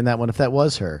 skinnier in that one if that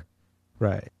was her.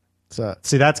 Right. So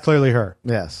See, that's clearly her.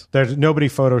 yes. There's nobody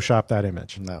photoshopped that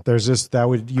image. No. There's just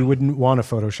you wouldn't want to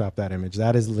Photoshop that image.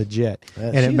 That is legit,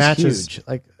 and it She's matches. huge.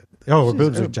 Like Oh, her she's-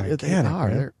 boobs are they gigantic. are.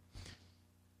 man.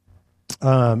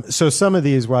 They're- So some of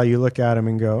these, while you look at them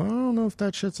and go, I don't know if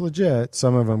that shit's legit,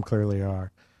 some of them clearly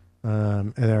are.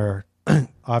 And there are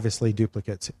obviously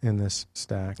duplicates in this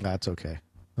stack. That's okay.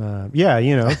 Yeah,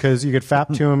 because you could fap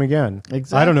to them again.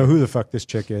 Exactly. I don't know who the fuck this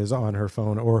chick is on her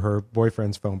phone or her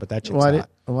boyfriend's phone, but that chick's hot.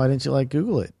 Why didn't you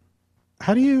Google it?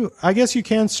 How do you, I guess you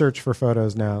can search for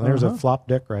photos now. There's a flop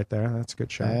dick right there. That's a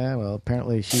good shot. Yeah, well,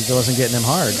 apparently she wasn't getting him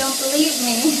hard. Don't believe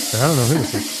me. I don't know who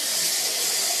this is.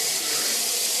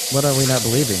 What are we not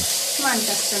believing? Come on,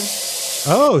 Justin.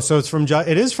 Oh, so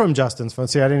it is from Justin's phone.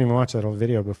 See, I didn't even watch that whole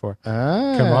video before.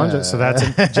 Ah. Come on, so that's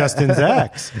Justin's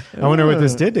ex. I wonder what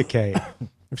this did to Kate.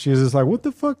 If she was just like, "What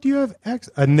the fuck do you have ex?"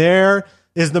 And there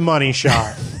is the money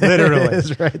shot, literally. It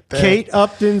is right there. Kate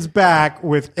Upton's back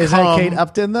with. Is that Kate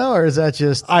Upton though, or is that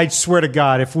just? I swear to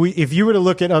God, if you were to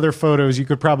look at other photos, you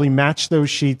could probably match those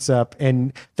sheets up,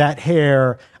 and that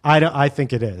hair. I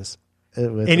think it is. With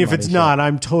And the if it's money not,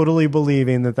 I'm totally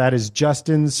believing that is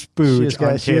Justin's spooge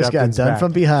on she Kate just got Upton's done back.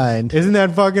 from behind. Isn't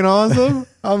that fucking awesome?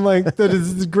 I'm like, that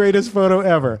is the greatest photo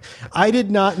ever. I did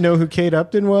not know who Kate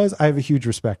Upton was. I have a huge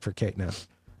respect for Kate now.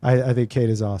 I think Kate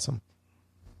is awesome.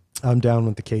 I'm down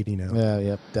with the Katie now. Yeah,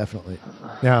 yep, definitely.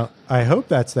 Now, I hope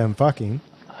that's them fucking.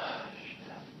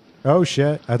 Oh,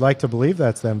 shit. I'd like to believe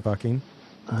that's them fucking.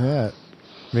 Yeah.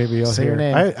 Maybe you'll Say hear. your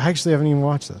name. I actually haven't even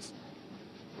watched this.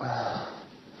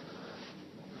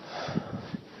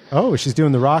 Oh, she's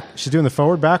doing the rock. She's doing the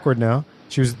forward backward now.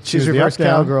 She's the reverse up,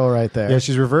 down. cowgirl right there. Yeah,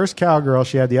 she's reverse cowgirl.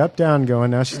 She had the up down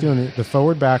going. Now she's doing the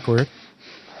forward backward.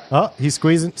 Oh, he's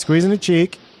squeezing the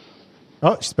cheek.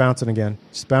 Oh, she's bouncing again.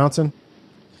 She's bouncing.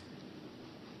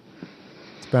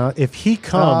 If he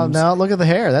comes, no, look at the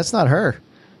hair. That's not her.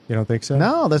 you don't think so?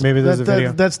 No, that's maybe there's a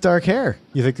video. That's dark hair.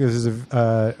 You think this is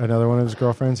another one of his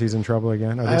girlfriends? He's in trouble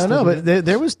again. Are they I don't still know, together? but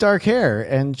there was dark hair,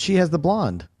 and she has the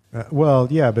blonde. Well,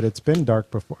 yeah, but it's been dark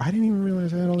before. I didn't even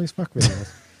realize I had all these fuck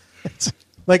videos.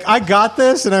 Like, I got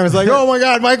this, and I was like, oh my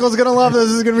God, Michael's going to love this.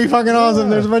 This is going to be fucking awesome.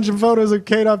 There's a bunch of photos of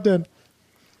Kate Upton.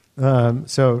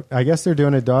 So I guess they're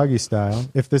doing it doggy style.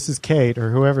 If this is Kate,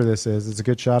 or whoever this is, it's a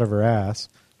good shot of her ass.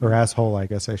 Or asshole, I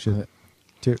guess I should.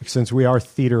 Since we are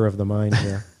theater of the mind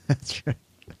here. That's right.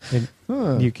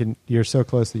 And you're so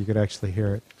close that you could actually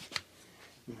hear it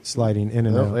sliding in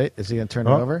and Oh, out. wait, is he going to turn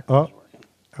it Oh, over?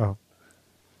 oh.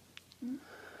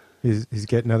 He's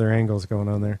getting other angles going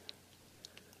on there.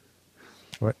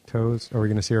 What toes? Are we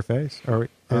going to see her face? Are we?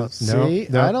 No, see,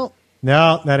 no. I don't.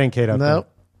 No, that ain't Kate Upton. Nope.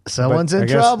 Someone's But I in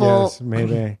guess, trouble. Yes,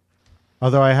 maybe.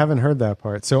 Although I haven't heard that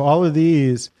part. So all of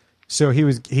these. So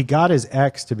he got his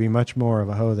ex to be much more of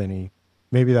a hoe than he.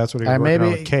 Maybe that's what he was working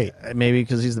on with Kate. Maybe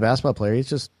because he's the basketball player. He's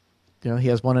just, he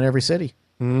has one in every city.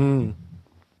 The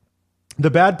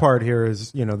bad part here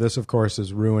is, this of course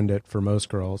has ruined it for most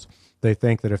girls. They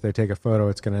think that if they take a photo,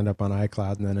 it's going to end up on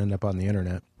iCloud and then end up on the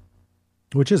internet,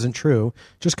 which isn't true.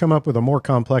 Just come up with a more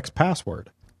complex password.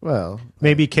 Well,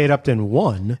 Maybe Kate Upton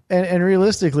won. and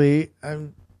realistically, are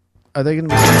they going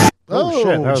to be? Oh,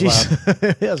 shit, that was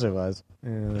jeez. Yes, it was.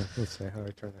 Yeah, let's see how do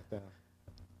I turn that down.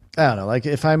 I don't know. Like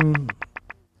if I'm,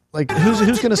 who's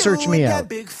going to search me out?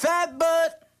 Big fat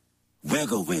butt.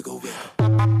 Wiggle, wiggle,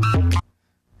 wiggle.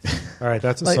 All right,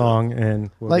 that's a song, and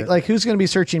Like who's going to be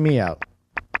searching me out?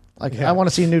 I want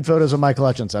to see nude photos of Michael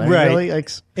Hutchinson. I mean, Right. Really?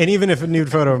 and even if a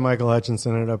nude photo of Michael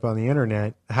Hutchinson ended up on the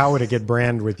internet, how would it get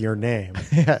branded with your name?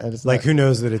 yeah, it's Like, who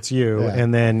knows that it's you? Yeah.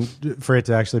 And then for it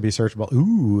to actually be searchable,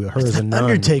 ooh, her as a nun.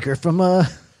 Undertaker from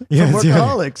Yes, yeah.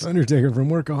 Workaholics. Undertaker from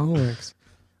Workaholics.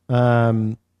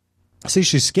 See,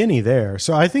 she's skinny there.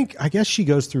 So I guess she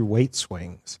goes through weight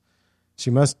swings. She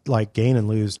must gain and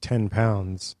lose 10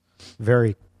 pounds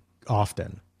very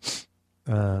often.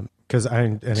 Because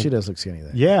She does look skinny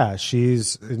there. yeah,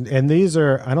 and these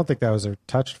are, I don't think that was her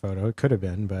touched photo. It could have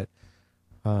been, but,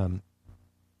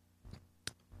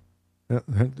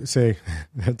 say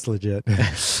that's legit.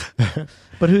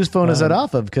 But whose phone is that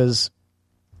off of? Because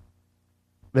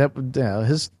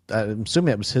I'm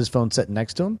assuming it was his phone sitting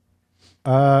next to him.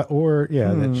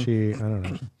 That she, I don't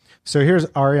know. So here's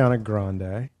Ariana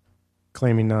Grande,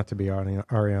 claiming not to be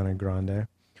Ariana Grande.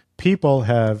 people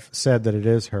have said that it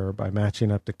is her by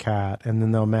matching up to Kat, and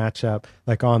then they'll match up,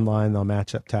 like online, they'll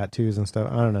match up tattoos and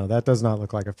stuff. I don't know. That does not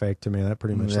look like a fake to me. That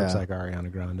pretty much looks like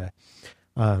Ariana Grande.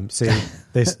 See,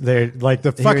 they're like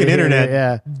the fucking internet.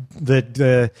 Yeah.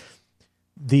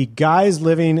 The guys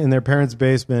living in their parents'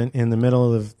 basement in the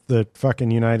middle of the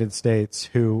fucking United States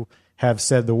who have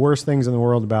said the worst things in the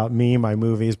world about me, my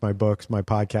movies, my books, my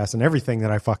podcast, and everything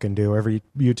that I fucking do, every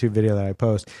YouTube video that I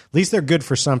post. At least they're good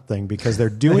for something because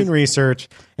they're doing research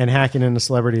and hacking into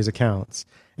celebrities' accounts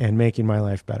and making my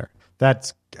life better.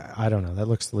 That's, I don't know. That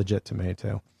looks legit to me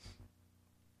too.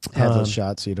 Have those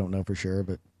shots, so you don't know for sure,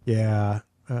 but yeah.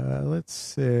 Let's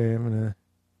see. I'm gonna.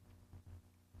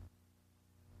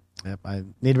 yep, I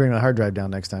need to bring my hard drive down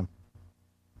next time.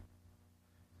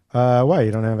 Why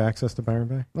you don't have access to Byron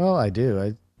Bay? Well, I do.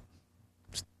 I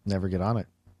just never get on it.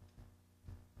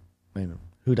 I mean,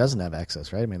 who doesn't have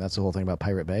access, right? I mean, that's the whole thing about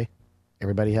Pirate Bay.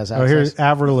 Everybody has access. Oh, here's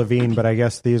Avril Lavigne, but I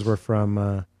guess these were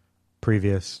from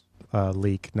previous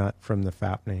leak, not from the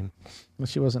FAP name. Well,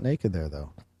 she wasn't naked there,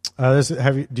 though.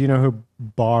 Do you know who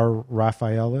Bar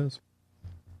Raphael is?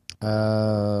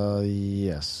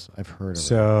 Yes, I've heard of it.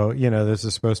 So, this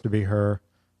is supposed to be her.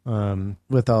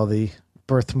 With all the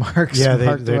birthmarks. Yeah,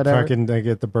 marked or whatever. they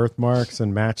get the birthmarks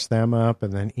and match them up,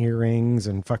 and then earrings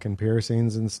and fucking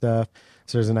piercings and stuff.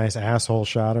 So there's a nice asshole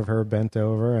shot of her bent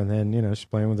over, and then, she's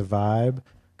playing with the vibe.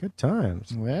 Good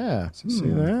times. Yeah. So see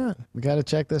that? We got to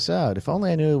check this out. If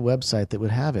only I knew a website that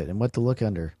would have it and what to look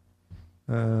under.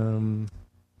 I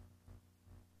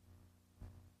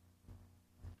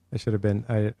should have been.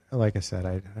 Like I said,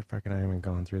 I haven't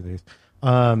gone through these.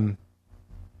 I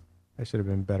should have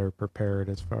been better prepared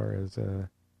as far as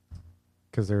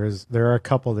because there are a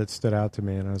couple that stood out to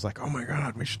me, and I was like, oh my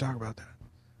god, we should talk about that.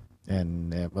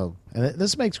 And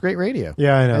this makes great radio.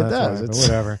 Yeah, I know it does. Right, but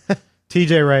whatever.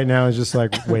 TJ right now is just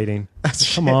like waiting.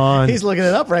 Come on, he's looking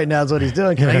it up right now. Is what he's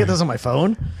doing. Can I get this on my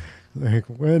phone? Like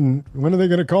when are they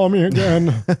going to call me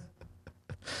again?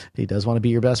 He does want to be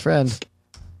your best friend.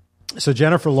 So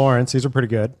Jennifer Lawrence, these are pretty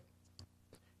good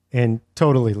and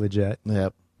totally legit.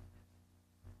 Yep.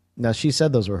 Now, she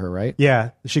said those were her, right?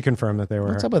 Yeah, she confirmed that they were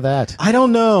What's her. up with that? I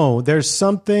don't know. There's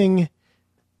something.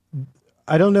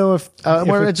 I don't know if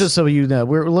it's just so you know,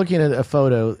 we're looking at a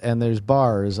photo and there's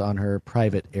bars on her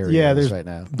private areas there's right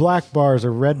now. Black bars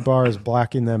or red bars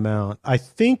blocking them out. I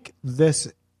think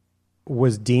this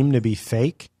was deemed to be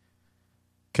fake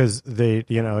because they,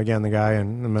 again, the guy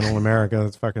in the middle of America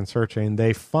that's fucking searching,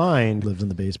 they find Lived in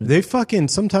the basement. They fucking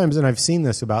sometimes, and I've seen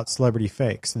this about celebrity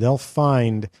fakes. They'll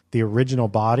find the original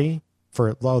body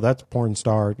for that's porn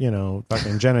star,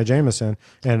 fucking Jenna Jameson,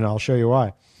 and I'll show you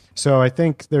why. So I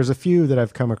think there's a few that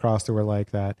I've come across that were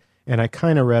like that, and I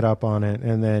kind of read up on it,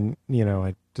 and then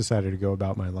I decided to go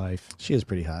about my life. She is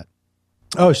pretty hot.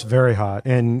 Oh, she's very hot,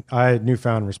 and I had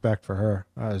newfound respect for her.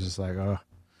 I was just like, oh.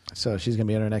 So she's gonna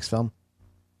be in her next film.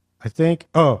 I think.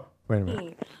 Oh, wait a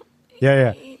minute.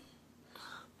 Yeah.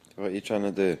 What are you trying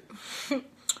to do? Your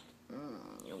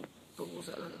balls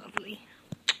are lovely.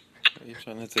 What are you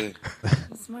trying to do?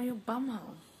 Smell your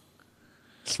bumhole.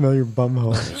 Smell your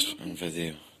bumhole. Just on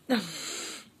video.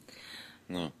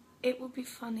 No. It would be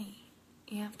funny.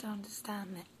 You have to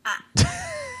understand it.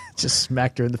 Just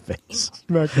smacked her in the face.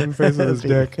 Smacked her in the face with his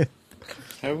dick.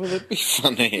 How will it be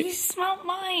funny? You smelt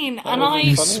mine, That and wasn't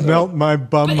You funny. smelt my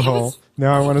bumhole.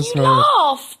 Now I want to you smell it.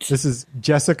 laughed. This is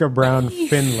Jessica Brown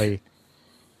Finley.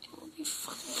 It would be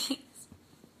funny.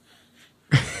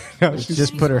 No, she's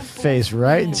Just put her face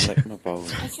right. Lick my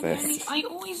balls I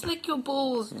always lick your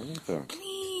balls. instead.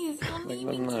 Please, don't leave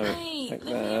me them now. tonight. Lick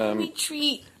Let me have me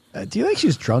treat. Do you think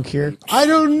she's drunk here? I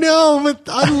don't know, but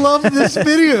I love this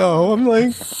video. I'm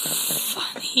like,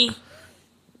 Funny.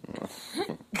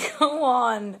 Go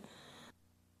on.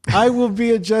 I will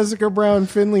be a Jessica Brown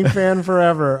Finley fan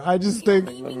forever. I just think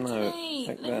Leave me No, tonight.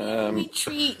 like Let me have me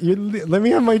treat. let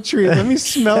me have my treat. Let me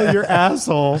smell your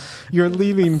asshole. You're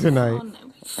leaving tonight. Go on.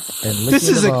 And This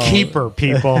is a keeper,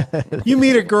 people. You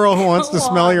meet a girl who wants to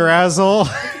smell your asshole.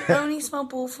 Only smell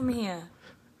ball from here.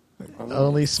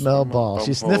 Only smell balls.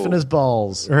 She's sniffing his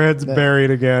balls. Her head's buried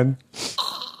again. That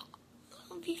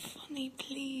would be funny,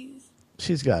 please.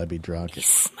 She's got to be drunk.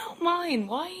 Smell mine.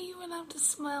 Why are you allowed to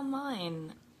smell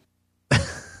mine?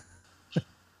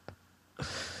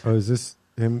 Oh, is this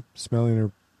him smelling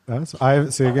her ass? I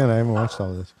haven't watched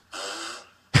all this.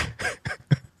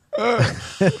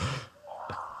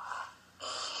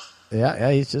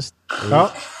 Yeah, he's just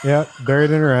Oh, yeah, buried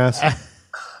in her ass.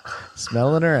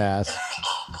 smelling her ass.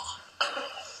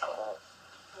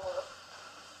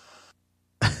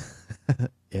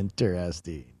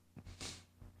 Interesting.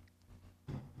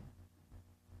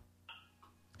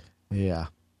 Yeah.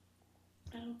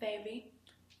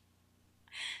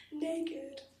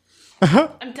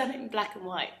 I've done it in black and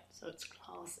white, so it's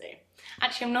classy.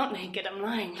 Actually, I'm not naked. I'm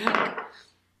lying. Look.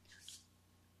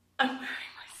 I'm wearing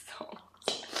my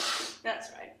socks. That's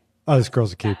right. Oh, this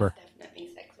girl's a keeper. That's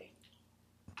definitely sexy.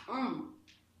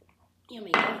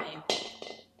 Yummy,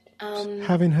 yummy.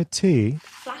 Having her tea.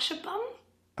 Flash a bum?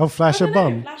 Oh, flash I a don't know,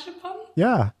 bum. Flash a bum?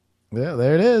 Yeah. Yeah,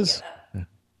 there it is.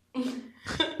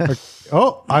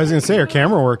 Oh, I was going to say her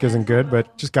camera work isn't good,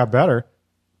 but just got better.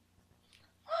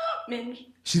 Minge.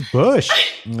 She's Bush.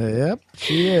 Yep,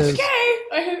 she is. Okay,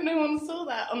 I hope no one saw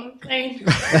that on the plane.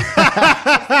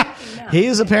 He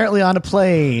is apparently on a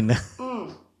plane.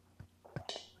 Oh,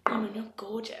 you're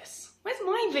gorgeous. Where's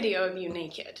my video of you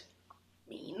naked?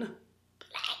 Mean.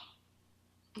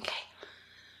 Okay.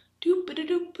 Doop a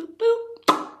doop boop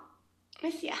boop.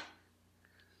 Miss ya.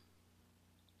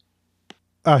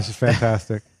 Oh, she's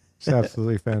fantastic. She's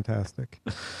absolutely fantastic.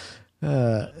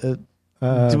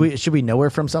 Should we know her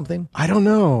from something? I don't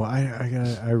know.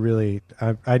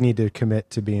 I need to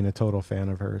commit to being a total fan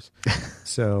of hers.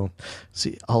 So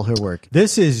See all her work.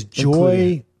 this is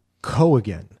Joy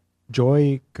Corrigan.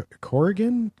 Joy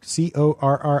Corrigan?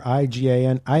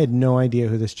 Corrigan. I had no idea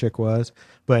who this chick was,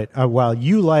 but while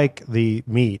you like the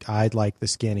meat, I'd like the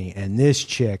skinny. And this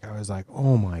chick, I was like,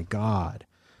 oh my God.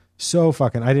 So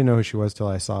fucking, I didn't know who she was till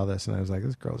I saw this, and I was like,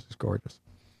 this girl's just gorgeous.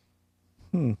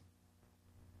 Some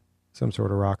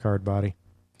sort of rock hard body.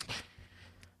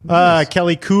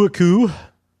 Kelly Kuaku.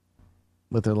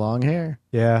 With her long hair?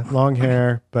 Yeah, long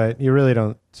hair, but you really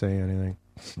don't say anything.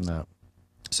 No.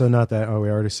 So not that. Oh, we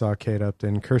already saw Kate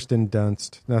Upton. Kirsten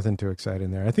Dunst. Nothing too exciting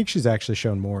there. I think she's actually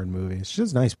shown more in movies. She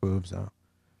has nice boobs, though.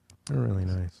 They're really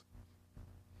nice.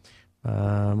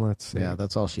 Let's see. Yeah,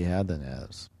 that's all she had then.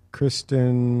 As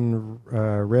Kristen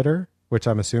Ritter, which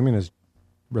I'm assuming is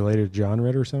related to John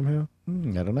Ritter somehow.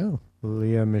 I don't know.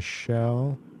 Leah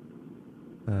Michelle.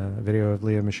 Video of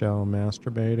Leah Michelle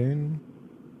masturbating.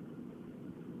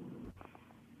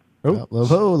 Oh, A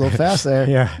little fast there.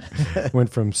 yeah. Went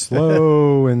from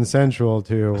slow and sensual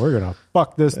to we're going to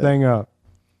fuck this thing up.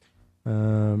 I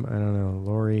don't know.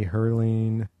 Lori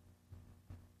Hurling.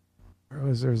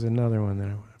 There's another one that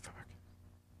I want to fuck.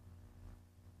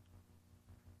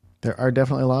 There are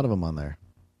definitely a lot of them on there.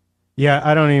 Yeah,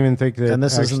 I don't even think that. And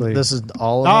this actually, this is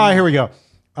all of them. here we go.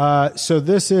 So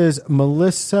this is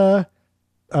Melissa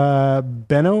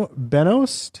Benost.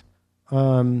 Benoist.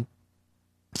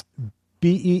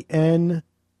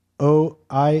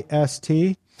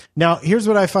 Now, here's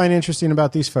what I find interesting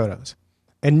about these photos.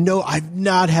 And no, I've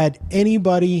not had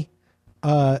anybody,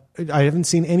 I haven't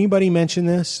seen anybody mention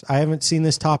this. I haven't seen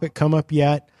this topic come up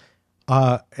yet.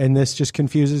 And this just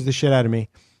confuses the shit out of me.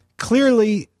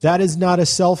 Clearly, that is not a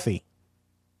selfie.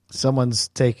 Someone's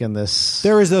taken this.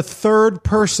 There is a third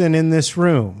person in this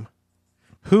room.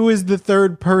 Who is the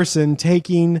third person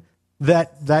taking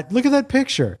that? Look at that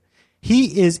picture.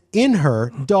 He is in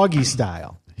her doggy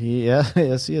style.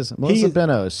 Yes, he is. Melissa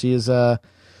Benos. She is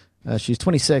she's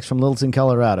 26 from Littleton,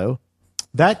 Colorado.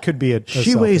 That could be a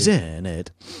She selfie. weighs in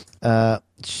it.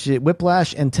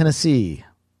 Whiplash and Tennessee.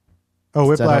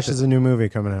 Oh, Is that Whiplash how- is a new movie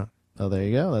coming out. Oh, there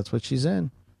you go. That's what she's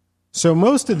in. So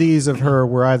most of these of her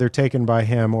were either taken by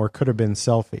him or could have been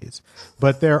selfies.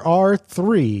 But there are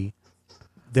 3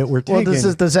 that were taken.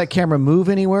 Well, does that camera move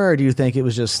anywhere, or do you think it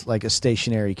was just like a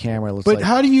stationary camera? Looks But like,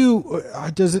 how do you?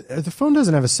 Does it? The phone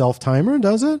doesn't have a self timer,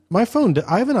 does it? My phone.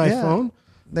 I have an iPhone.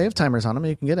 They have timers on them.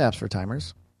 You can get apps for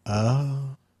timers.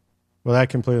 Oh, well, that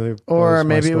completely. Or blows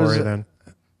my maybe it was- story then.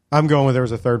 I'm going with there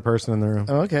was a third person in the room.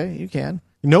 Oh, okay, you can.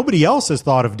 Nobody else has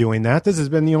thought of doing that. This has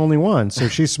been the only one. So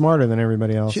she's smarter than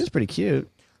everybody else. She was pretty cute.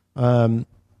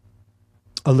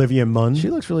 Olivia Munn. She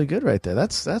looks really good right there.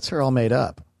 That's her all made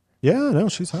up. Yeah, no,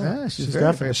 she's hot. Yeah, she's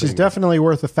she's definitely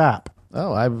worth a fap.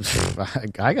 Oh,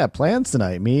 I got plans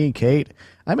tonight. Me, Kate.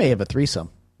 I may have a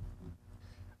threesome.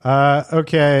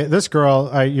 Okay, this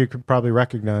girl you could probably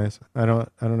recognize. I don't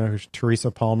know who's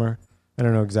Teresa Palmer. I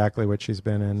don't know exactly what she's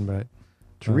been in, but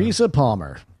Teresa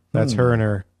Palmer. that's her and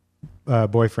her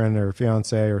boyfriend or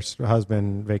fiance or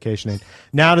husband vacationing.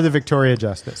 Now to the Victoria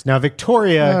Justice. Now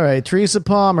Victoria. All right, Teresa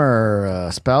Palmer.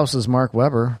 Spouse is Mark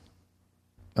Webber.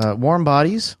 Warm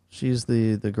Bodies. She's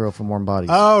the girl from Warm Bodies.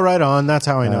 Oh, right on. That's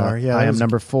how I know her. Yeah, I Am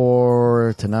Number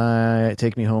 4 tonight.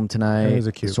 Take Me Home Tonight. That was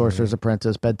a cute The Sorcerer's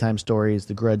Apprentice. Bedtime Stories.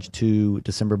 The Grudge 2.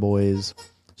 December Boys.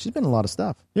 She's been in a lot of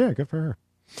stuff. Yeah, good for her.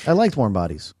 I liked Warm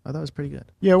Bodies. I thought it was pretty good.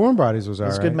 Yeah, Warm Bodies was all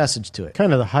There's right. a good message to it.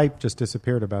 Kind of the hype just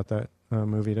disappeared about that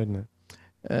movie, didn't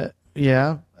it?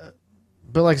 Yeah.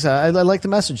 But like I said, I like the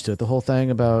message to it. The whole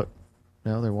thing about,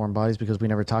 they're warm bodies because we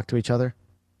never talk to each other.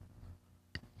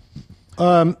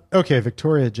 Okay,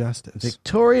 Victoria Justice.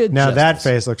 Victoria Now Justice. that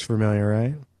face looks familiar,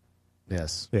 right?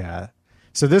 Yes. Yeah.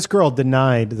 So this girl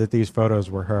denied that these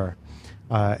photos were her.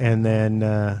 And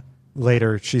then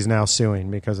later she's now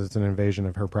suing because it's an invasion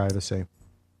of her privacy.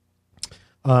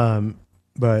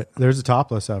 But there's a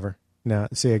topless of her. Now,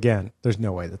 see, again, there's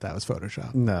no way that was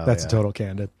Photoshop. No, That's yeah. a total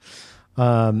candid.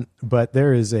 But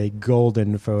there is a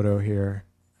golden photo here.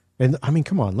 And I mean,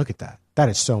 come on, look at that. That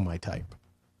is so my type.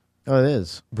 Oh, it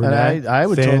is. Brunette, And I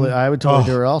would thin. totally Oh.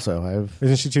 do her also.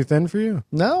 Isn't she too thin for you?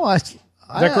 No,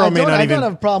 That girl may not I even don't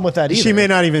have a problem with that either. She may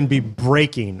not even be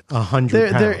breaking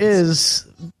 100 pounds.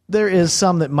 There is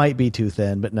some that might be too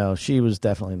thin, but no, she was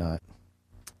definitely not.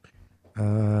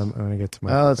 I'm going to get to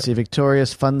my... Let's see.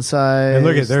 Victorious Fun Size. And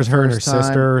look at- there's The her and her First Time,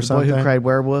 sister or The Boy Who something. Cried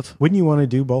Werewolf. Wouldn't you want to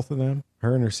do both of them?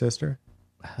 Her and her sister?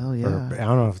 Hell yeah. Or, I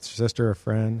don't know if it's sister or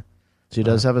friend. She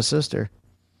does have a sister.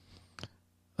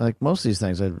 Like most of these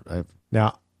things, I've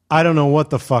Now, I don't know what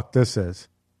the fuck this is.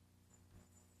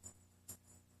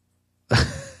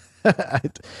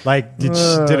 Like, did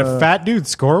a fat dude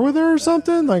score with her or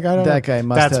something? Like, I don't know. That guy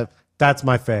must have. That's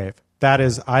my fave. That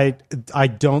is, I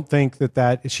don't think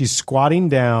that she's squatting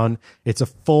down. It's a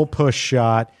full push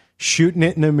shot, shooting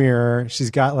it in a mirror.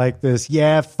 She's got like this,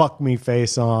 yeah, fuck me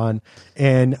face on.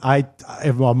 And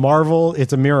Marvel,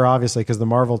 it's a mirror, obviously, because the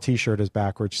Marvel t-shirt is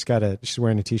backwards. She's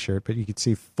wearing a t-shirt, but you can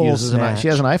see full snatch. She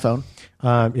has an iPhone.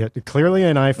 Yeah, clearly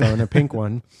an iPhone, a pink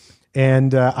one.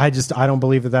 And I don't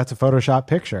believe that that's a Photoshop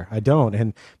picture. I don't.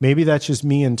 And maybe that's just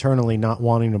me internally not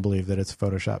wanting to believe that it's a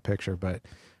Photoshop picture. But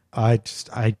I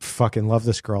fucking love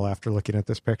this girl after looking at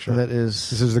this picture.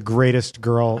 This is the greatest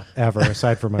girl ever,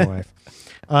 aside from my wife.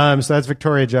 So that's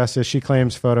Victoria Justice. She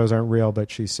claims photos aren't real, but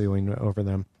she's suing over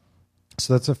them.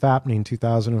 So that's a Fappening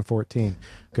 2014.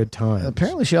 Good times.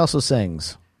 Apparently, she also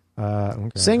sings. Okay.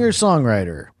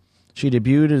 Singer-songwriter. She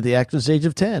debuted at the active age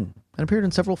of 10 and appeared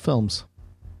in several films,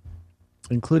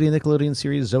 including the Nickelodeon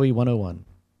series Zoe 101.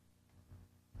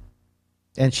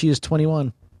 And she is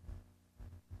 21.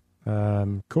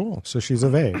 Cool. So she's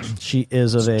of age. She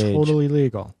is of age. Totally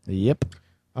legal. Yep.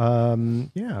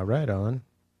 Yeah, right on.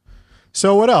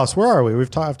 So what else? Where are we?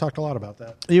 I've talked a lot about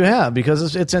that. You have,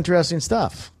 because it's interesting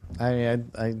stuff.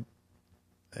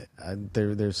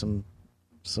 There's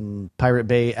some Pirate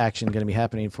Bay action going to be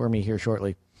happening for me here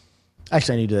shortly.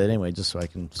 Actually, I need to do that anyway, just so I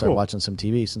can start watching some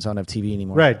TV, since I don't have TV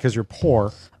anymore. Right, because you're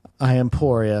poor. I am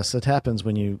poor. Yes, it happens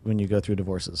when you go through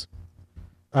divorces.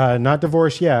 Not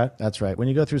divorced yet, That's right. When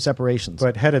you go through separations.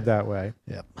 but headed that way.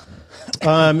 Yep.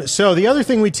 So the other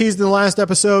thing we teased in the last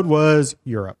episode was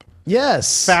Europe.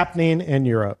 Yes. Fappening and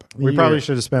Europe. We Europe. probably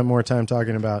should have spent more time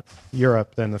talking about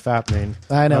Europe than the Fappening.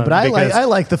 I know, but because- I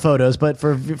like the photos. But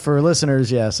for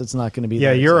listeners, yes, it's not going to be.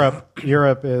 Yeah, that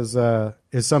Europe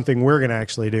is something we're going to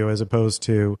actually do, as opposed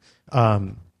to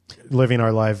living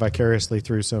our life vicariously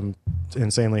through some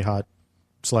insanely hot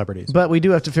celebrities. But we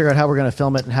do have to figure out how we're going to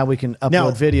film it and how we can upload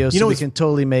Now, videos, you so know, we it's- can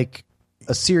totally make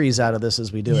a series out of this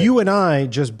as we do it. You and I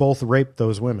just both raped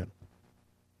those women.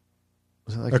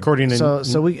 According to it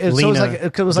was like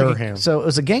Durham. so it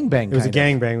was a gangbang. It was a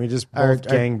kind of. gangbang. We just both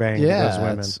gangbanged those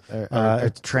women.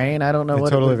 It's, a train. I don't know A what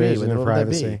total it would be. evasion What of would that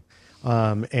be?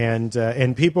 privacy.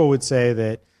 And people would say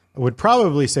that, would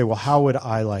probably say, well, how would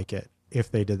I like it if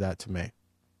they did that to me?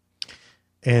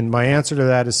 And my answer to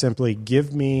that is simply,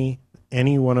 give me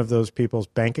any one of those people's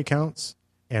bank accounts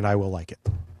and I will like it.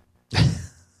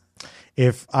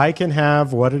 If I can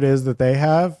have what it is that they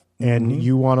have and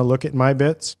you want to look at my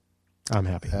bits, I'm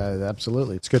happy.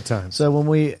 Absolutely. It's good times. So when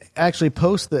we actually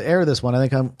air this one, I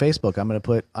think on Facebook, I'm going to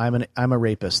put I'm a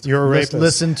rapist. You're a rapist.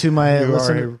 Listen to my You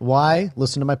listen. are Why?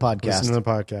 Listen to my podcast. Listen to the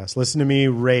podcast. Listen to me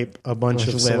rape a bunch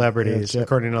of celebrities, Yep.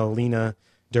 according to Lena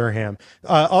Durham.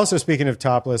 Also, speaking of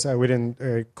topless, we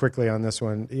didn't quickly on this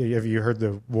one. Have you heard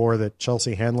the war that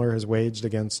Chelsea Handler has waged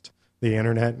against the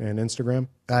internet and Instagram?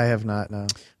 I have not. No.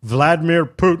 Vladimir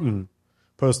Putin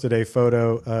posted a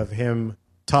photo of him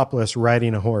topless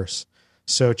riding a horse.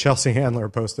 So Chelsea Handler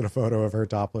posted a photo of her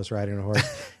topless riding a horse.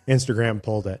 Instagram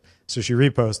pulled it. So she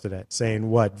reposted it saying,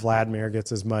 what, Vladimir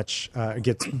gets as much,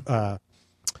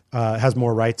 has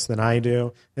more rights than I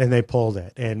do. And they pulled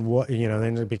it. And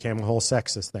then it became a whole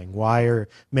sexist thing. Why are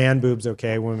man boobs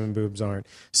okay? Women boobs aren't.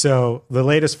 So the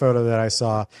latest photo that I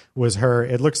saw was her.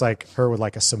 It looks like her with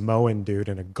like a Samoan dude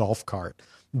in a golf cart.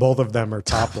 Both of them are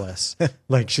topless.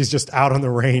 Like she's just out on the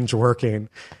range working.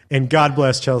 And God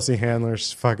bless Chelsea Handler.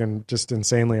 She's fucking just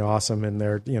insanely awesome. And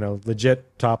they're,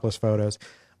 legit topless photos.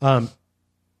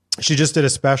 She just did a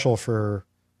special for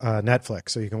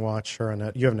Netflix. So you can watch her on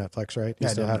that. You have Netflix, right? You Yeah,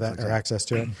 I still do have have that Netflix, or yeah. access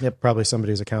to it? Yep. Probably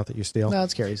somebody's account that you steal. No,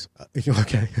 it's Carrie's.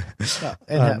 Okay.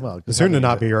 Well, Soon to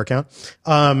not be your account.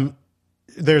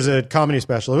 there's a comedy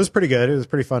special. It was pretty good. It was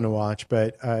pretty fun to watch.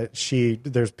 But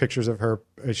there's pictures of her.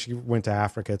 She went to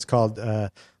Africa. It's called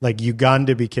like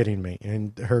Uganda. Be kidding me.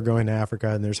 And her going to Africa,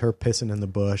 and there's her pissing in the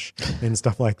bush and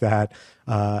stuff like that.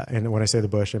 And when I say the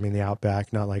bush, I mean the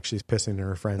outback, not like she's pissing in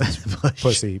her friend's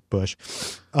pussy bush.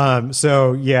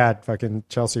 So yeah, fucking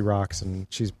Chelsea rocks, and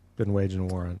she's been waging a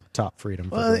war on top freedom.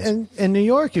 Well, in New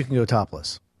York, you can go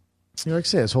topless. New York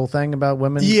City, this whole thing about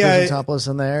women cruising topless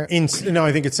in there. No,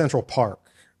 I think it's Central Park.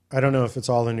 I don't know if it's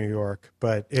all in New York,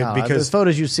 but because the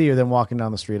photos you see are them walking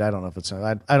down the street. I don't know if it's.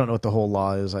 I don't know what the whole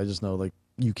law is. I just know like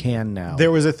you can now.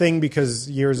 There was a thing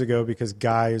years ago because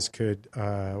guys could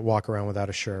walk around without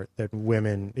a shirt, that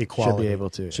women equality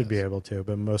should be able to,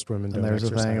 but most women don't. And there's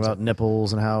a thing about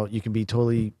nipples and how you can be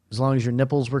totally, as long as your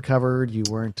nipples were covered, you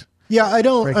weren't. Yeah, I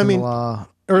don't. breaking I mean, the law.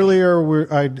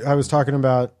 earlier I was talking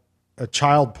about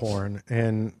child porn,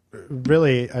 and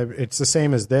really it's the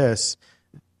same as this.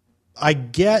 I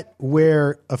get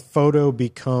where a photo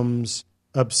becomes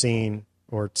obscene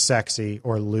or sexy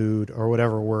or lewd or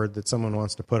whatever word that someone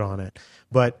wants to put on it,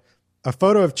 but a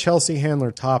photo of Chelsea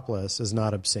Handler topless is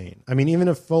not obscene. I mean, even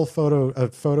a photo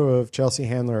of Chelsea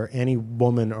Handler or any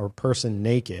woman or person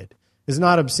naked is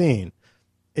not obscene.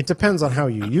 It depends on how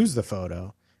you use the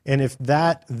photo, and if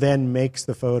that then makes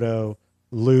the photo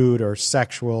lewd or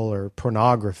sexual or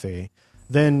pornography,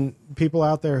 then people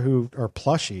out there who are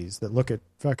plushies that look at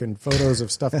fucking photos of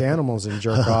stuffed animals and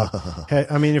jerk off.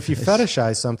 I mean, if you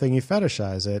fetishize something, you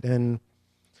fetishize it, and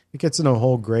it gets in a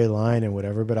whole gray line and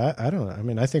whatever. But I don't know. I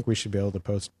mean, I think we should be able to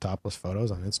post topless photos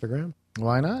on Instagram.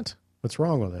 Why not? What's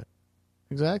wrong with it?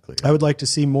 Exactly. I would like to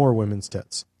see more women's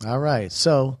tits. All right.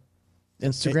 So,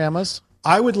 Instagram us.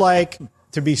 I would like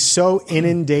to be so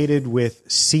inundated with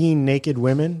seeing naked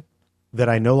women that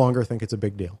I no longer think it's a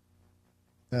big deal.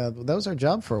 That was our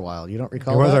job for a while. You don't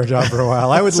recall It was that? our job for a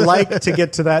while. I would like to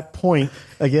get to that point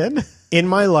Again? in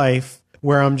my life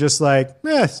where I'm just like,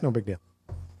 it's no big deal.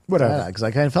 Whatever. Because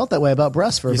I kind of felt that way about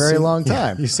breasts for a very long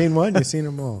time. You've seen one? You've seen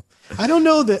them all. I don't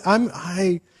know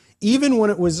that even when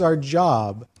it was our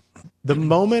job, the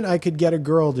moment I could get a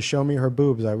girl to show me her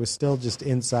boobs, I was still just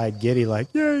inside giddy, like,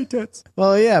 yay, tits.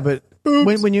 Well, yeah, but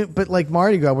but like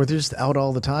Mardi Gras, where they're just out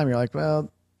all the time, you're like,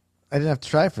 well, I didn't have to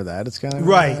try for that. It's kind of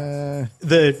right.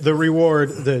 The reward,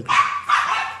 the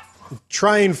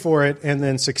trying for it and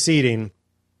then succeeding,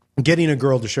 getting a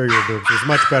girl to show your boobs is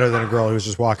much better than a girl who's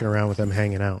just walking around with them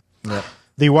hanging out. Yep.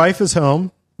 The wife is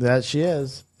home. That she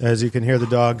is. As you can hear the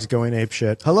dogs going ape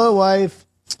shit. Hello, wife.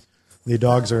 The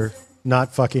dogs are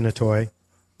not fucking a toy.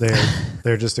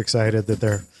 They're just excited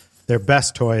that their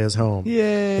best toy is home.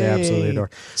 Yay. They absolutely adore.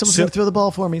 Someone's going to throw the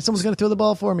ball for me. Someone's going to throw the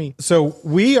ball for me. So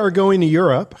we are going to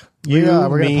Europe. We're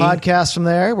going to podcast from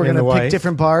there. We're going to pick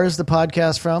different bars to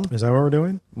podcast from. Is that what we're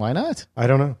doing? Why not? I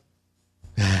don't know.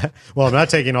 Well, I'm not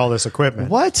taking all this equipment.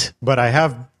 What? But I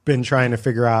have been trying to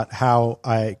figure out how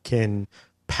I can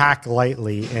pack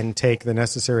lightly and take the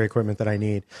necessary equipment that I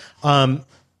need. I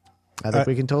think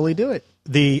we can totally do it.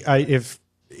 If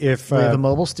we have a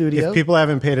mobile studio. If people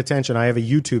haven't paid attention, I have a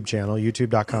YouTube channel,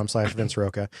 youtube.com/Vince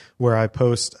Roca, where I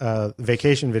post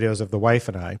vacation videos of the wife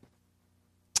and I.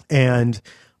 And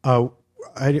I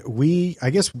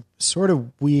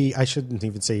shouldn't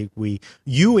even say we.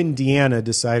 You and Deanna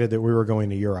decided that we were going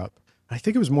to Europe. I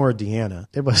think it was more Deanna.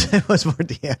 It was more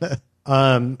Deanna.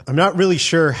 I'm not really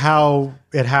sure how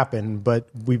it happened, but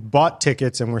we bought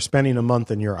tickets and we're spending a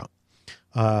month in Europe.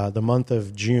 The month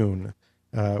of June,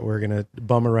 we're going to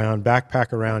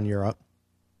backpack around Europe.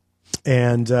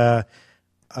 And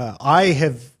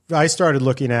I started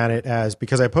looking at it as,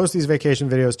 because I post these vacation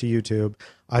videos to YouTube,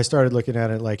 I started looking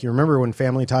at it like, you remember when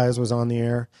Family Ties was on the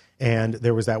air and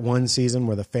there was that one season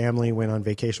where the family went on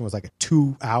vacation, was like a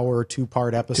 2-hour,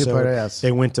 two-part episode. Two-part, yes.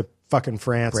 They went to fucking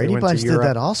France. Brady they went Bunch to did Europe.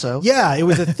 that also. Yeah, it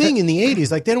was a thing in the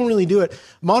 80s. Like, they don't really do it.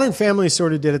 Modern Family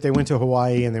sort of did it. They went to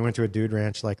Hawaii and they went to a dude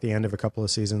ranch like the end of a couple of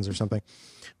seasons or something.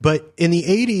 But in the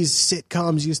 80s,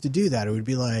 sitcoms used to do that. It would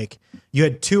be like, you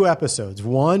had 2 episodes.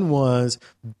 One was,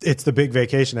 it's the big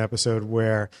vacation episode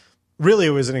where really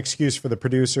it was an excuse for the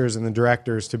producers and the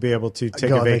directors to be able to take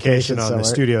a vacation on the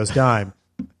studio's dime.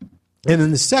 And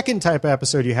then the second type of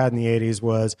episode you had in the 80s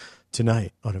was,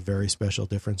 tonight on A Very Special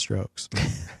Different Strokes,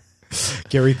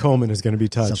 Gary Coleman is going to be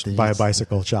touched by a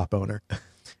bicycle shop owner.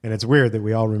 And it's weird that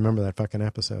we all remember that fucking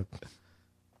episode.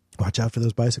 Watch out for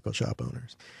those bicycle shop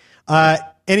owners.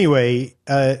 Anyway,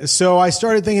 so I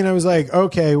started thinking, I was like,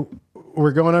 okay,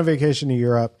 we're going on vacation to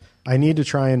Europe. I need to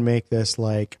try and make this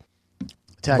like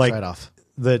tax like write-off.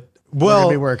 We're gonna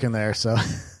be working there, so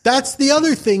that's the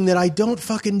other thing that I don't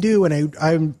fucking do. And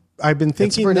I've been thinking,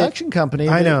 it's a production company.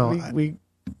 I know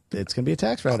it's going to be a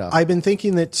tax write-off. I've been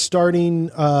thinking that starting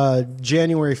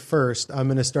January 1st, I'm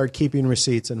going to start keeping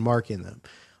receipts and marking them.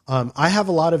 I have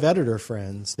a lot of editor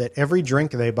friends that every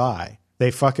drink they buy,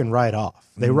 they fucking write off.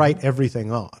 They write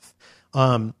everything off.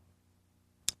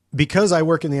 Because I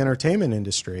work in the entertainment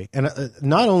industry, and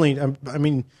not only, I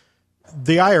mean,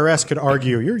 the IRS could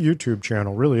argue your YouTube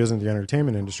channel really isn't the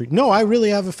entertainment industry. No, I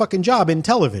really have a fucking job in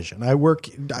television. I work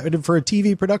for a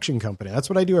TV production company. That's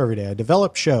what I do every day. I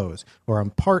develop shows, or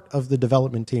I'm part of the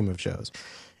development team of shows.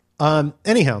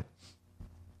 Anyhow,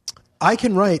 I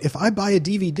can write, if I buy a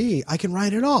DVD, I can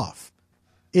write it off.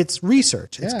 It's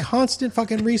research. It's constant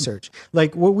fucking research.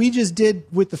 Like what we just did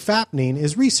with the fappening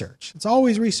is research. It's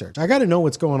always research. I got to know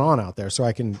what's going on out there so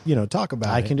I can, talk about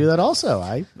it. I can do that also.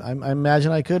 I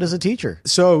imagine I could as a teacher.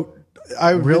 So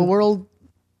Real world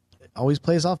always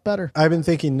plays off better. I've been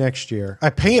thinking next year. I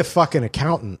pay a fucking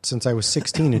accountant since I was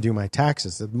 16 to do my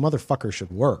taxes. The motherfucker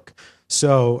should work.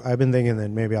 So I've been thinking that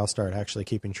maybe I'll start actually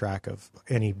keeping track of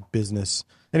any business,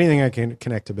 anything I can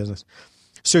connect to business.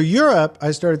 So Europe,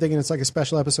 I started thinking it's like a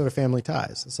special episode of Family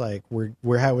Ties. It's like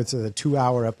we're having it's a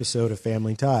 2-hour episode of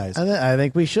Family Ties. I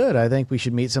think we should. I think we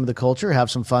should meet some of the culture, have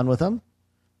some fun with them,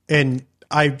 and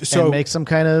make some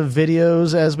kind of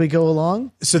videos as we go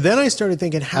along. So then I started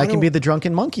thinking, I can be the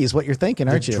drunken monkey is what you're thinking,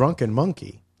 aren't you? Drunken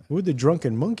monkey. Who would the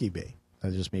drunken monkey be?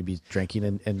 Just maybe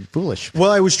drinking and foolish.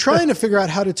 Well, I was trying to figure out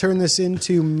how to turn this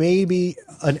into maybe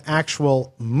an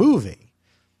actual movie.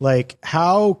 Like,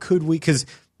 how could we? Because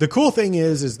the cool thing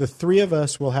is the three of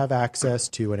us will have access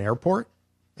to an airport,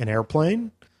 an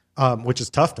airplane, which is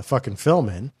tough to fucking film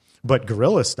in, but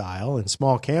guerrilla style and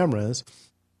small cameras.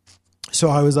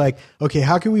 So I was like, okay,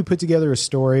 how can we put together a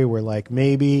story where like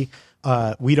maybe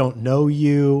we don't know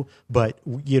you, but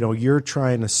you're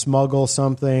trying to smuggle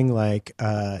something like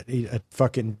a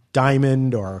fucking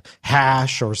diamond or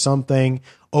hash or something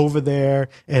over there,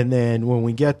 and then when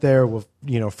we get there, we'll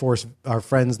force our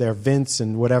friends there, Vince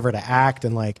and whatever, to act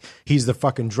and like he's the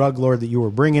fucking drug lord that you were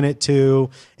bringing it to,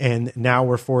 and now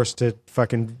we're forced to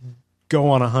fucking go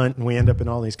on a hunt, and we end up in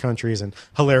all these countries, and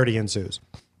hilarity ensues.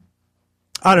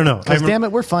 I don't know. Because damn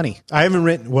it, we're funny. I haven't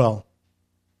written well.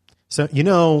 So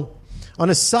on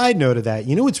a side note of that,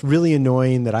 what's really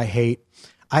annoying that I hate?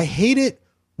 I hate it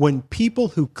when people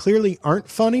who clearly aren't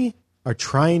funny are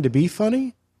trying to be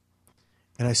funny.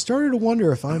 And I started to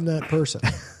wonder if I'm that person.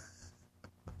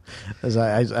 As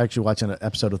I was actually watching an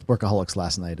episode with Workaholics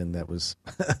last night, and that was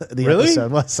the really?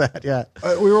 episode. What's that? Yeah.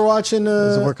 We were watching... It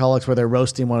was the Workaholics where they're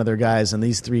roasting one of their guys, and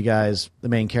these three guys, the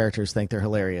main characters, think they're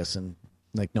hilarious, and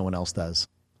like no one else does.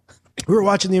 We were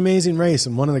watching The Amazing Race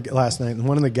last night, and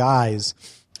one of the guys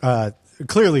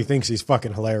clearly thinks he's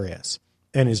fucking hilarious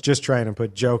and is just trying to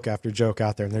put joke after joke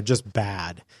out there, and they're just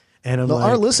bad. And I'm like,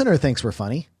 our listener thinks we're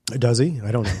funny. Does he?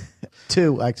 I don't know.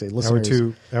 Two, actually,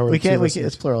 listeners. We can't.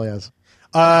 It's plural, yes.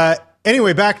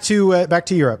 Anyway, back to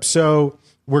Europe. So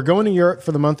we're going to Europe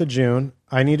for the month of June.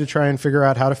 I need to try and figure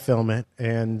out how to film it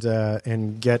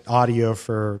and get audio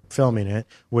for filming it.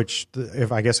 Which,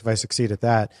 if I succeed at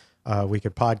that, we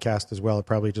could podcast as well. It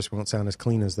probably just won't sound as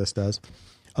clean as this does.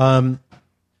 But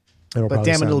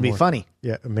damn it, it'll be funny.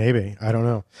 Yeah, maybe. I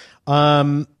don't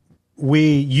know.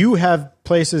 You have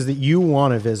places that you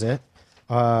want to visit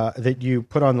that you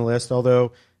put on the list,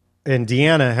 and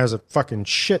Deanna has a fucking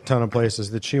shit ton of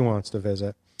places that she wants to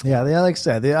visit. Yeah, like I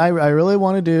said, I really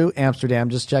want to do Amsterdam.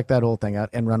 Just check that whole thing out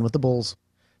and run with the bulls.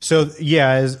 So,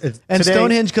 yeah. And today,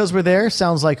 Stonehenge, because we're there,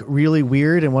 sounds like really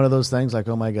weird and one of those things like,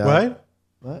 oh my God.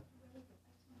 What?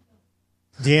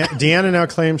 Deanna now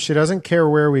claims she doesn't care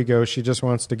where we go. She just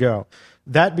wants to go.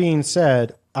 That being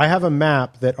said, I have a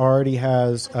map that already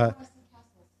has...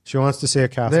 she wants to see a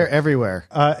castle. They're everywhere.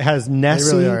 Has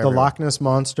Nessie, really the everywhere. Loch Ness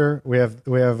monster. We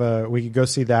could go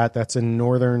see that. That's in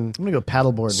northern I'm gonna go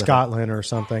paddleboard Scotland or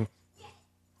something.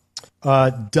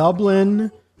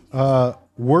 Dublin,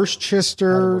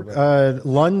 Worcester,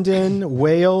 London,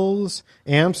 Wales,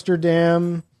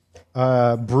 Amsterdam,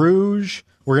 Bruges.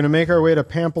 We're going to make our way to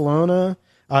Pamplona.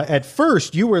 At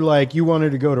first, you were like, you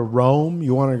wanted to go to Rome.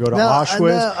 You wanted to go to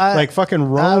Auschwitz. Fucking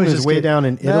Rome is way down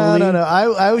in Italy. No.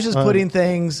 I was just putting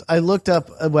things. I looked up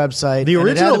a website. The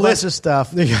original list of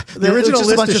stuff. The original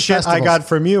list of shit I got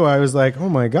from you, I was like, oh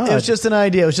my God. It was just an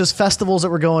idea. It was just festivals that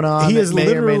were going on. He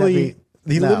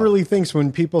literally thinks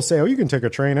when people say, oh, you can take a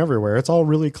train everywhere, it's all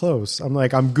really close. I'm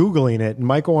like, I'm Googling it, and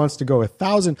Michael wants to go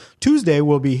 1,000. Tuesday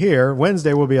we'll be here.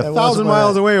 Wednesday we'll be 1,000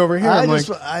 miles away over here.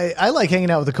 I like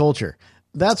hanging out with the culture.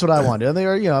 That's what I want to do.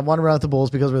 And I want to run with the bulls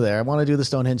because we're there. I want to do the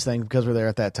Stonehenge thing because we're there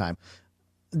at that time.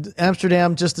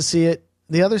 Amsterdam, just to see it.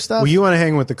 The other stuff. Well, you want to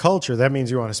hang with the culture. That means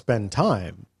you want to spend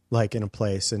time. like in a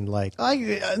place and like No,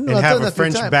 and I've have done a that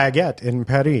 3 French times. baguette in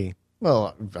Paris.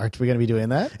 Well, aren't we going to be doing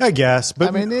that? I guess, but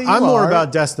I mean, you I'm more are.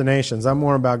 about destinations. I'm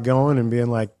more about going and being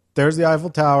like, there's the Eiffel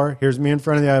Tower. Here's me in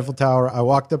front of the Eiffel Tower. I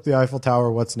walked up the Eiffel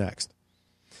Tower. What's next?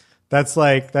 That's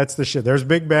the shit. There's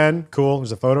Big Ben. Cool.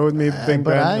 There's a photo with me, Big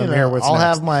Ben. I'm here. What's I'll next?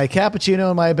 have my cappuccino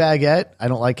and my baguette. I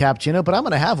don't like cappuccino, but I'm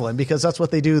going to have one because that's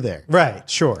what they do there. Right,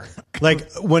 sure.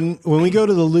 Like when we go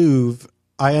to the Louvre,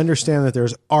 I understand that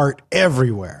there's art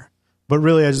everywhere, but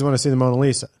really I just want to see the Mona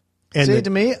Lisa. And See, to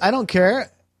me, I don't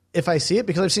care if I see it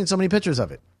because I've seen so many pictures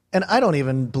of it. And I don't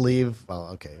even believe, well,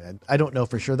 okay, I don't know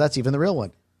for sure that's even the real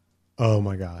one. oh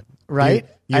my God. Right?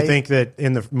 You think that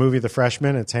in the movie The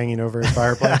Freshman, it's hanging over a I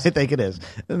fireplace? think it is.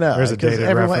 No, There's a because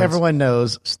dated reference. everyone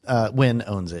knows Wynn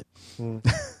owns it.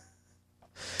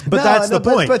 But that's the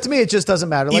point. But to me, it just doesn't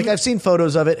matter. Like Even- I've seen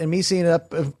photos of it, and me seeing it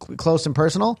up close and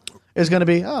personal is going to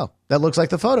be, oh, that looks like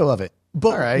the photo of it.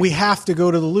 But All right. we have to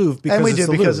go to the Louvre because and we it's do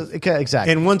the because Louvre.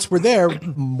 exactly. And once we're there,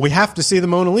 we have to see the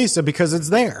Mona Lisa because it's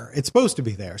there. It's supposed to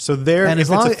be there. So there, And if as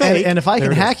long it's a fake, and if I can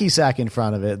there it is. hacky sack in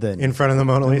front of it, then in front of the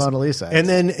Mona Lisa. Mona Lisa. And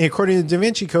then according to the Da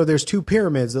Vinci Code, there's 2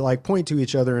 pyramids that like point to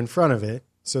each other in front of it.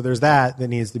 So there's that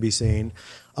needs to be seen.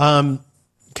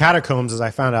 Catacombs, as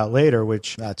I found out later,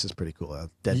 which that's just pretty cool.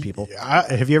 Dead people.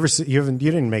 have you ever seen, you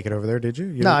didn't make it over there, did you?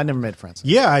 No, I never made friends.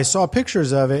 Yeah, I saw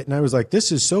pictures of it and I was like,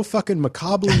 this is so fucking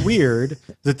macabrely weird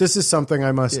that this is something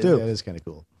I must do. That is kind of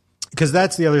cool. Because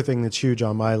that's the other thing that's huge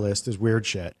on my list is weird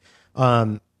shit.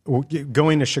 Going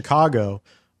to Chicago,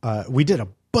 we did a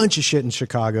bunch of shit in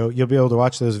Chicago. You'll be able to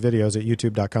watch those videos at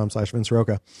youtube.com/Vince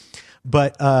Roca.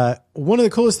 But one of the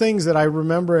coolest things that I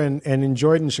remember and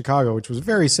enjoyed in Chicago, which was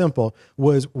very simple,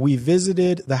 was we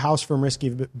visited the house from Risky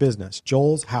Business,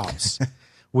 Joel's house.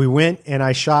 We went and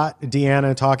I shot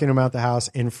Deanna talking about the house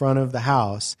in front of the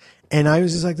house. And I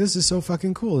was just like, this is so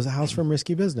fucking cool. It's a house from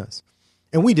Risky Business.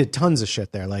 And we did tons of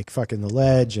shit there, like fucking the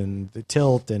Ledge and the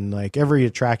Tilt and like every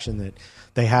attraction that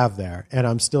they have there. And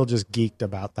I'm still just geeked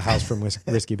about the house from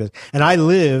Risky Business. And I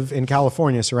live in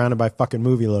California surrounded by fucking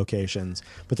movie locations.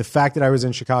 But the fact that I was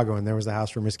in Chicago and there was the house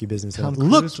from Risky Business and it Cruise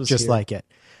looked was just here. like it.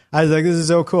 I was like, this is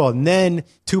so cool. And then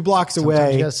 2 blocks Sometimes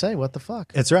away. you got to say, what the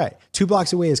fuck? That's right. 2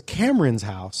 blocks away is Cameron's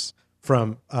house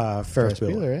from Ferris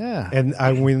Bueller. Bueller, yeah.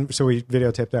 And we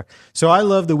videotaped there. So I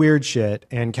love the weird shit,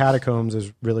 and Catacombs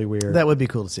is really weird. That would be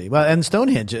cool to see. Well, and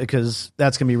Stonehenge, because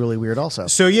that's going to be really weird also.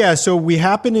 So we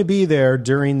happen to be there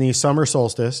during the summer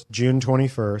solstice, June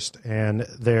 21st, and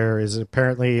there is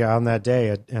apparently on that day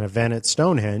an event at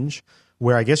Stonehenge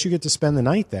where I guess you get to spend the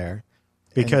night there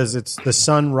because it's the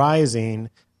sun rising.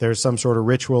 There's some sort of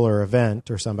ritual or event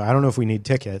or something. I don't know if we need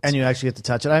tickets. And you actually get to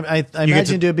touch it. I get imagine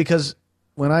to- you do because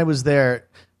when I was there,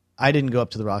 I didn't go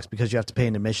up to the rocks because you have to pay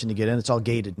an admission to get in. It's all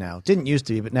gated now. It didn't used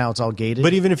to be, but now it's all gated.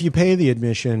 But even if you pay the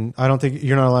admission, I don't think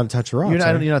you're not allowed to touch the rocks. you're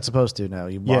right? not supposed to. No,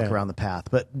 you walk Yeah. around the path.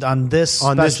 But on this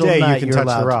On this special day, you night, can you're touch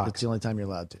the allowed. rocks. It's the only time you're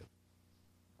allowed to.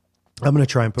 I'm going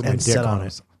to try and put my And dick sit on on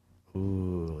it.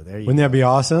 Ooh, there you Wouldn't go. that be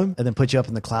awesome? And then put you up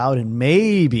in the cloud, and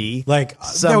maybe Like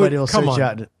somebody will come search on.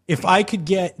 out. If I could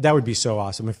get, that would be so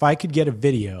awesome. If I could get a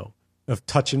video of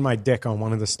touching my dick on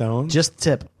one of the stones, Just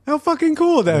tip. how fucking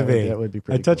cool would that be? That would be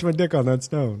pretty I touch cool. my dick on that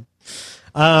stone.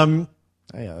 Oh,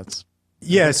 yeah, that's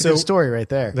Yeah, a so good story right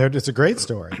there. It's a great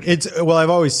story. Well, I've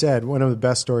always said one of the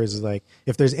best stories is like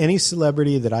if there's any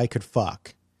celebrity that I could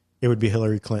fuck, it would be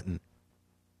Hillary Clinton.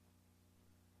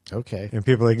 Okay. And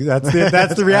people are like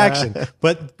that's the reaction.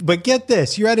 But get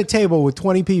this, you're at a table with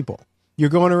 20 people. You're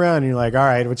going around and you're like, all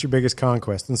right, what's your biggest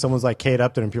conquest? And someone's like Kate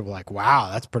Upton, and people are like, wow,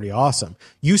 that's pretty awesome.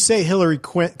 You say Hillary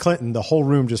Clinton, the whole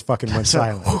room just fucking went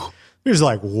silent. You're just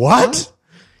like, what?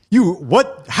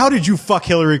 What? How did you fuck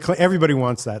Hillary Clinton? Everybody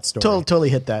wants that story. Totally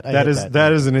hit that. I That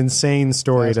hit is an insane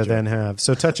story to then have.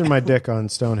 So touching my dick on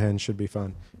Stonehenge should be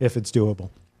fun if it's doable.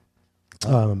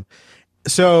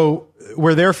 So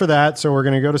we're there for that. So we're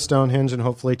going to go to Stonehenge and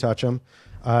hopefully touch them.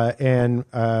 And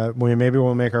maybe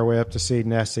we'll make our way up to see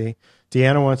Nessie.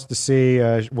 Deanna wants to see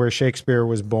where Shakespeare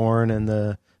was born and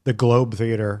the Globe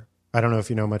Theater. I don't know if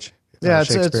you know much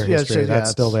Shakespeare history.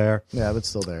 That's still there. Yeah, it's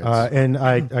still there. And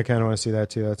I kind of want to see that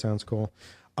too. That sounds cool.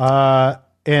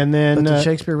 And then but did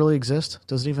Shakespeare really exist?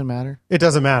 Does it even matter? it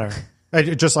doesn't matter.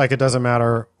 Just like it doesn't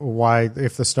matter why,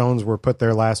 if the stones were put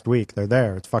there last week, they're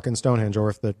there. It's fucking Stonehenge, or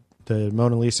if the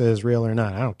Mona Lisa is real or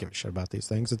not. I don't give a shit about these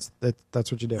things.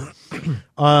 That's what you do.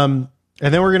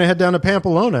 And then we're going to head down to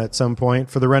Pamplona at some point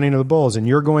for the running of the bulls, and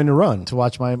you're going to run. To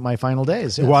watch my final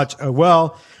days. Yeah. Watch.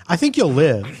 Well, I think you'll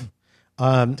live.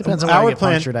 Depends on where I get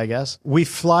punctured, I guess. We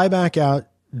fly back out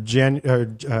July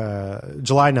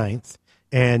 9th,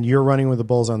 and you're running with the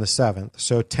bulls on the 7th.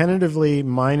 So tentatively,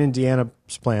 mine and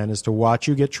Deanna's plan is to watch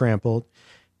you get trampled,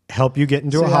 help you get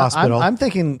into a See, hospital. I'm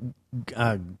thinking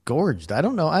gorged. I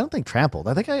don't know. I don't think trampled.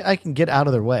 I think I can get out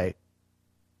of their way.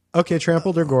 Okay,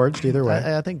 trampled or gorged, either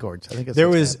way. I think gorged. I think it's There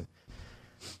was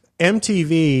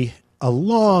MTV a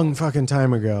long fucking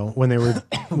time ago when they were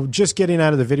just getting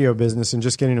out of the video business and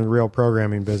just getting into the real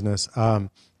programming business.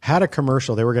 Had a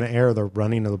commercial. They were going to air the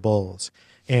running of the bulls.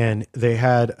 And they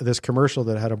had this commercial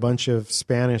that had a bunch of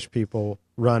Spanish people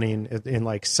running in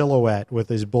like silhouette with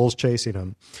these bulls chasing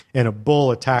them. And a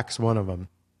bull attacks one of them.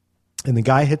 And the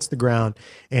guy hits the ground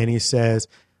and he says,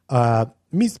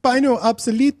 mi spino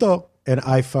obsoleto. And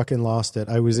I fucking lost it.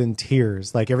 I was in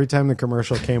tears. Like every time the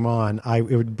commercial came on,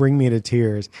 it would bring me to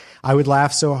tears. I would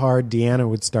laugh so hard, Deanna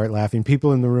would start laughing.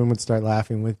 People in the room would start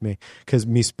laughing with me because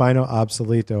mi spino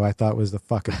obsoleto I thought was the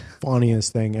fucking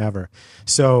funniest thing ever.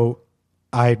 So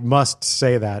I must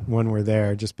say that when we're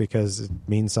there just because it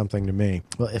means something to me.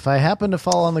 Well, if I happen to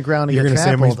fall on the ground and You're get going to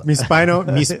say trampled, mi spino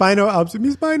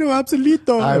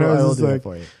obsoleto. I And will was do like, it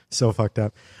for you. so fucked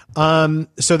up.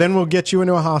 So then we'll get you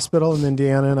into a hospital and then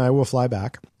Deanna and I will fly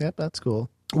back. Yep, that's cool.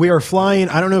 We are flying.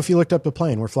 I don't know if you looked up the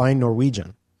plane. We're flying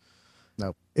Norwegian.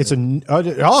 Nope. It's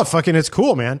it's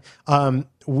cool, man.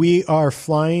 We are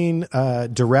flying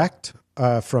direct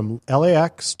from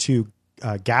LAX to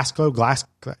Gatwick.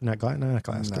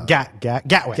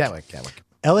 Gatwick.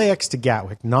 LAX to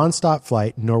Gatwick, nonstop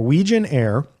flight, Norwegian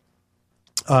Air.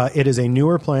 It is a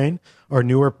newer plane or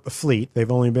newer fleet.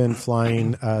 They've only been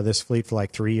flying this fleet for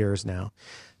like 3 years now.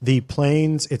 The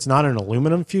planes, it's not an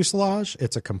aluminum fuselage.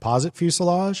 It's a composite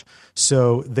fuselage.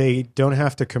 So they don't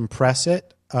have to compress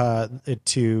it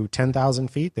to 10,000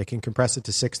 feet. They can compress it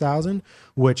to 6,000,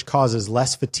 which causes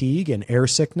less fatigue and air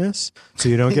sickness. So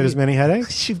you don't get as many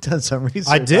headaches. You've done some research.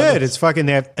 I on did. this. It's fucking.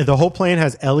 The whole plane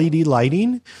has LED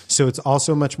lighting, so it's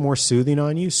also much more soothing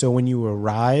on you. So when you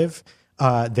arrive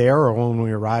there or when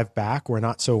we arrive back, we're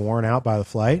not so worn out by the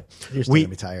flight. You're still gonna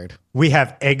be tired. We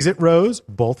have exit rows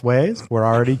both ways. We're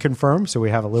already confirmed, so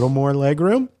we have a little more leg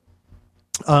room.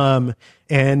 And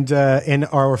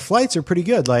our flights are pretty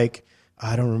good. Like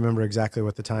I don't remember exactly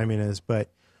what the timing is, but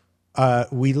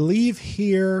we leave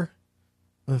here.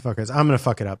 What the fuck is? I'm gonna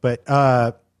fuck it up, but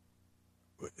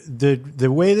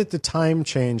the way that the time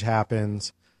change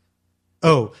happens.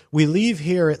 Oh, we leave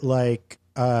here at like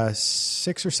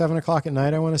 6 or 7 o'clock at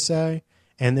night, I want to say,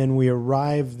 and then we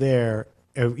arrive there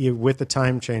with the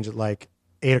time change at like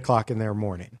 8 o'clock in their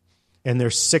morning, and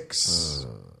they're 6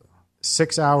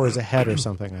 hours ahead or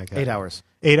something like that. 8 hours.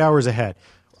 8 hours ahead.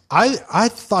 I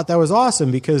thought that was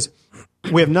awesome because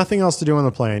we have nothing else to do on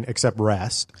the plane except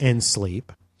rest and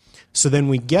sleep. So then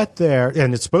we get there,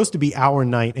 and it's supposed to be our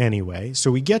night anyway.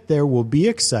 So we get there, we'll be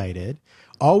excited.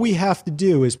 All we have to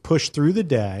do is push through the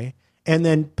day and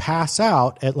then pass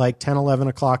out at like 10, 11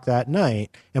 o'clock that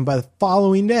night. And by the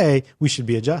following day, we should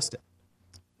be adjusted.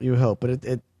 You hope, but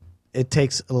it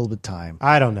takes a little bit of time.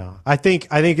 I don't know. I think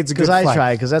it's a good Because I flight.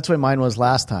 tried, because that's what mine was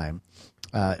last time.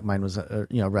 Mine was,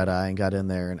 red eye, and got in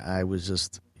there, and I was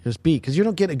just beat. Because you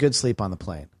don't get a good sleep on the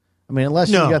plane. I mean, unless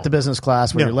you No. got the business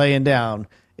class where No. you're laying down,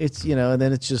 it's, and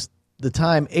then it's just the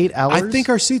time, 8 hours. I think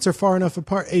our seats are far enough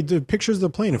apart. Hey, the pictures of the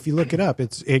plane, if you look it up,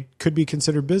 it could be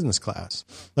considered business class.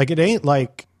 Like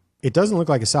it doesn't look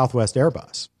like a Southwest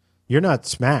Airbus. You're not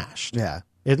smashed. Yeah.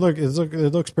 It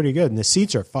looks pretty good, and the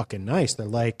seats are fucking nice. They're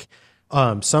like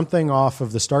something off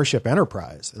of the Starship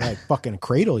Enterprise. They like fucking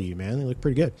cradle you, man. They look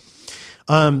pretty good.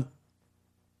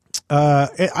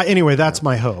 Anyway, that's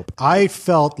my hope. I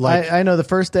felt like I know the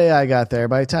first day I got there,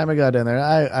 by the time I got in there,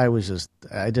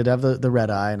 I did have the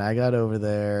red eye, and I got over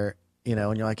there,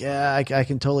 and you're like, yeah, I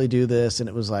can totally do this. And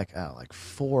it was like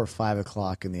 4 or 5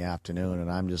 o'clock in the afternoon.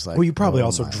 And I'm just like, well, you probably oh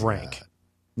also my drank. God.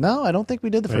 No, I don't think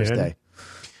we did the first didn't? day.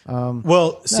 Well,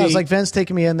 No, see, it was like Vince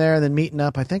taking me in there and then meeting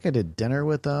up. I think I did dinner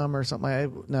with them or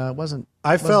something. No, it wasn't.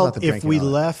 I wasn't felt about the if drinking we all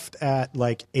that. left at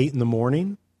like 8 in the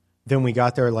morning, then we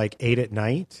got there like 8 at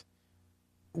night,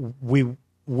 we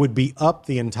would be up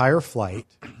the entire flight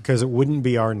because it wouldn't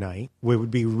be our night. We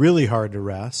would be really hard to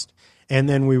rest. And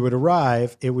then we would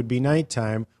arrive. It would be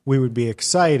nighttime. We would be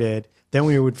excited. Then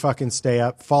we would fucking stay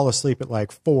up, fall asleep at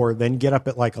like 4, then get up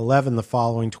at like 11 the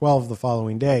following, 12 the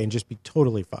following day, and just be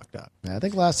totally fucked up. Yeah, I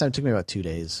think last time it took me about 2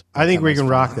 days. I think we can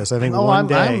rock this. I think one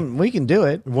day, we can do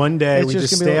it. one day It's we just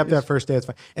just gonna be stay like- up that first day. It's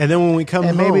fine. And then when we come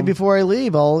And home, maybe before I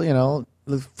leave, I'll,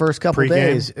 the first couple Pre-game,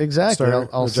 days. Exactly. start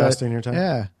I'll adjusting set, your time.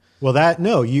 Yeah. well,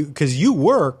 because you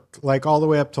work like all the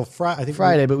way up till Friday. I think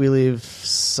Friday, but we leave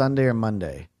Sunday or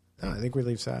Monday. I think we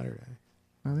leave Saturday.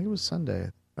 I think it was Sunday.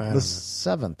 I The don't know.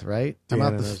 7th, right? I'm Deanna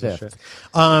out the knows this 5th. shit.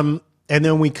 And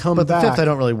then we come But the back. 5th, I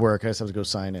don't really work. I just have to go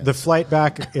sign in. The flight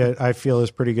back, I feel, is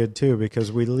pretty good too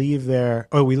because we leave there.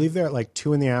 Oh, we leave there at like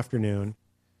 2 in the afternoon,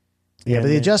 Yeah, And but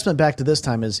the then- adjustment back to this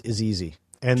time is easy.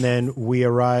 And then we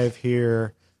arrive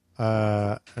here,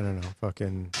 I don't know,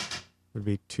 fucking would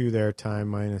be 2 their time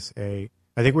minus 8.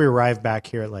 I think we arrive back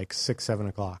here at like 6, 7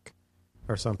 o'clock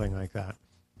or something like that.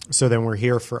 So then we're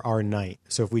here for our night.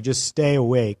 So if we just stay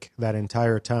awake that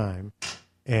entire time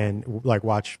and like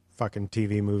watch fucking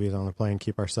TV movies on the plane,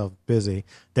 keep ourselves busy,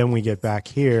 then we get back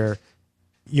here.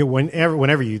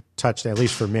 Whenever you touch, at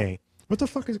least for me, what the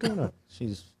fuck is going on?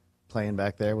 She's playing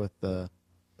back there with the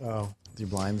with your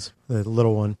blinds. The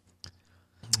little one.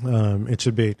 It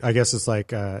should be. I guess it's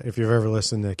like if you've ever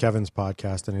listened to Kevin's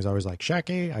podcast and he's always like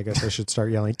Shaky. I guess I should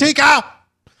start yelling Tika.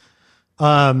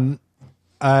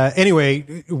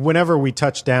 Anyway, whenever we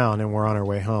touch down and we're on our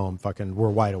way home, fucking we're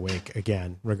wide awake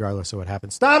again, regardless of what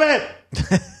happens. Stop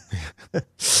it!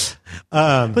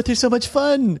 But they're so much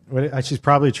fun. She's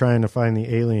probably trying to find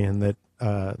the alien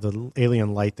the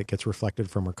alien light that gets reflected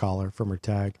from her collar, from her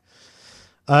tag.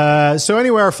 So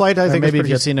anyway, our flight, I think, maybe is if pretty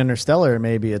you've good. seen Interstellar,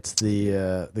 maybe it's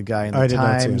the guy in I the did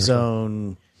not see time Interstellar.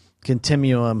 zone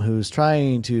continuum who's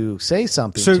trying to say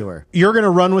something So to her. you're going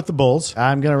to run with the Bulls.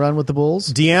 I'm going to run with the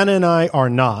Bulls. Deanna and I are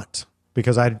not,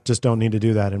 because I just don't need to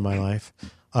do that in my life.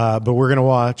 But we're going to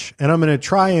watch, and I'm going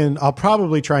to I'll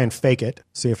probably try and fake it,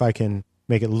 see if I can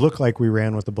make it look like we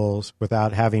ran with the Bulls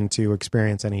without having to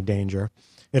experience any danger.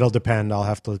 It'll depend. I'll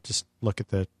have to just look at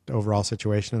the overall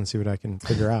situation and see what I can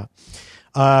figure out.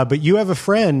 But you have a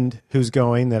friend who's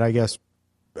going that I guess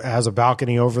has a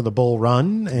balcony over the Bull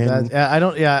Run, and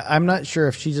I'm not sure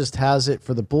if she just has it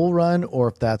for the Bull Run or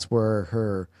if that's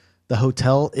where the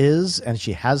hotel is and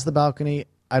she has the balcony.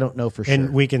 I don't know for sure.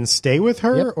 and we can stay with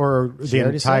her Yep. or She the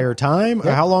already entire said. time.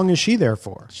 Yep. How long is she there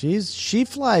for? She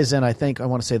flies in, I think, I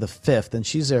want to say the 5th, and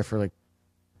she's there for like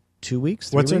 2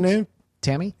 weeks. 3 What's her weeks. name?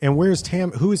 Tammy. And where's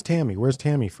Tam? Who is Tammy? Where's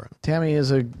Tammy from? Tammy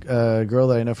is a girl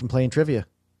that I know from playing trivia.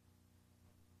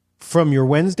 From your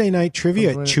Wednesday night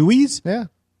trivia at Chewy's? Yeah.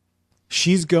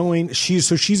 She's going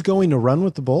to run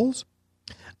with the Bulls?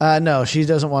 No, she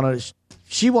doesn't want to.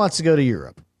 She wants to go to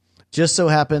Europe. Just so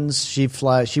happens she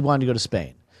wanted to go to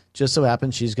Spain. Just so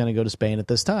happens she's going to go to Spain at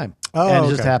this time. Oh, and it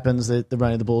just okay. happens that the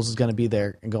Running of the Bulls is going to be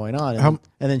there and going on. And,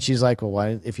 and then she's like, well,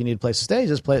 why, if you need a place to stay,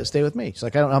 just stay with me. She's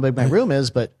like, I don't know how big my room is,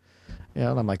 but, you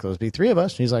know, and I'm like, there's be 3 of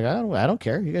us. She's like, I don't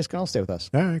care. You guys can all stay with us.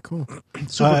 All right, cool.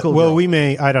 Super cool. Well,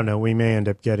 girl. I don't know, we may end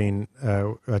up getting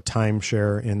a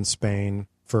timeshare in Spain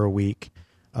for a week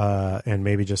and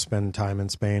maybe just spend time in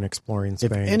Spain, exploring If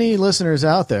Spain. any listeners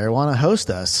out there want to host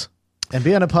us and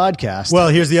be on a podcast. Well,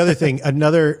 here's the other thing.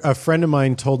 A friend of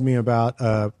mine told me about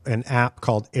an app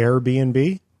called Airbnb.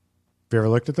 Have you ever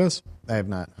looked at this? I have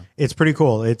not. It's pretty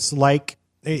cool. It's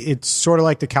sort of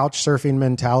like the couch surfing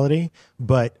mentality,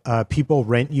 but people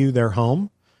rent you their home,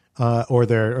 or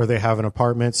they have an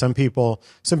apartment. Some people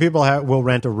will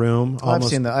rent a room. I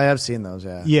have seen those.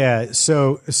 Yeah. Yeah.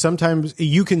 So sometimes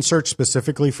you can search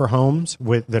specifically for homes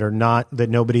that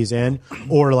nobody's in,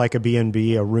 or like a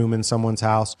B&B, a room in someone's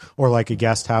house, or like a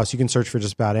guest house. You can search for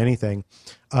just about anything.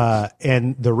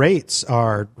 And the rates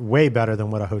are way better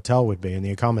than what a hotel would be. And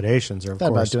the accommodations are, of Thought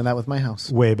about course, doing that with my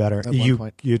house way better. one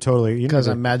point. You totally, because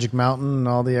I'm Magic Mountain and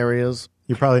all the areas.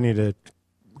 you probably need to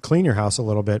clean your house a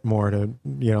little bit more to,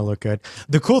 look good.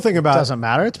 The cool thing about Doesn't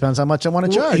matter. It depends how much I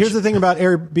want to Well, charge. here's the thing about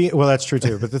Airbnb. Well, that's true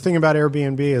too. But the thing about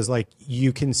Airbnb is like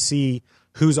you can see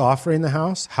who's offering the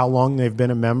house, how long they've been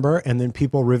a member, and then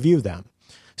people review them.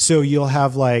 So you'll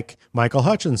have like Michael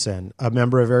Hutchinson, a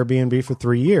member of Airbnb for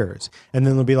 3 years, and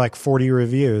then there'll be like 40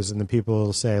 reviews, and the people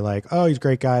will say like, "Oh, he's a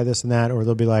great guy," this and that, or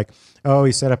they'll be like, "Oh,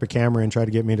 he set up a camera and tried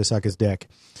to get me to suck his dick."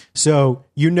 So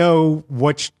you know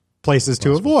which places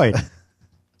to avoid.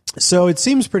 So it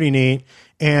seems pretty neat.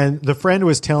 And the friend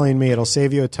was telling me it'll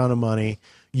save you a ton of money.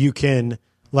 You can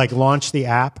like launch the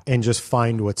app and just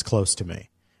find what's close to me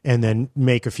and then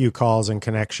make a few calls and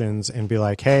connections and be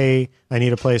like, hey, I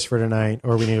need a place for tonight,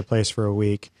 or we need a place for a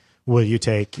week. Will you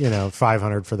take,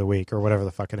 $500 for the week or whatever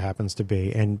the fuck it happens to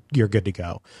be? And you're good to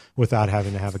go without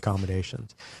having to have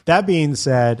accommodations. That being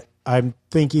said, I'm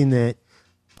thinking that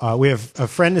we have a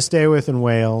friend to stay with in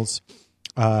Wales.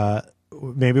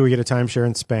 Maybe we get a timeshare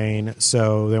in Spain.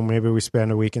 So then maybe we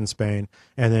spend a week in Spain,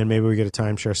 and then maybe we get a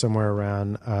timeshare somewhere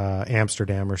around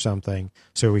Amsterdam or something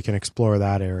so we can explore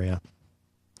that area.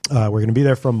 We're going to be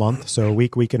there for a month. So a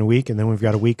week, and a week. And then we've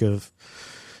got a week of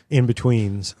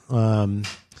in-betweens.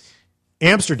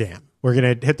 Amsterdam, we're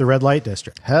going to hit the red light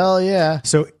district. Hell yeah.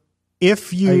 So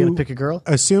if Are you going to pick a girl?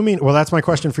 well, that's my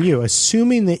question for you.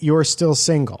 Assuming that you're still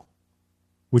single,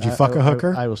 would you fuck a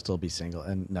hooker? I will still be single.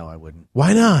 And no, I wouldn't.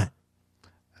 Why not?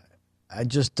 I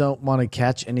just don't want to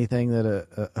catch anything that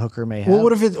a hooker may have. Well,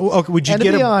 what if it? Okay, would you And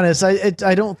get to be a? honest,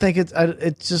 I don't think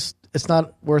it's just it's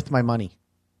not worth my money.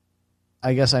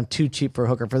 I guess I'm too cheap for a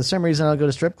hooker. For the same reason I'll go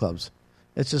to strip clubs.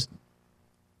 It's just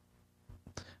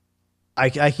I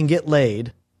can get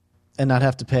laid and not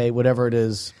have to pay whatever it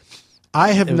is.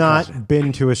 I have would cost me. not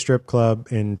been to a strip club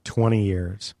in 20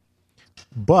 years,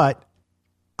 but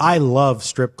I love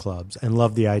strip clubs and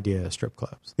love the idea of strip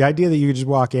clubs. The idea that you could just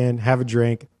walk in, have a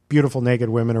drink, beautiful naked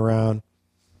women around.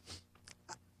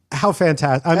 How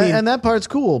fantastic. I mean, And that part's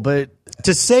cool, but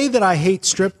to say that I hate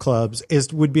strip clubs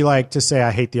would be like to say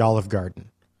I hate the Olive Garden.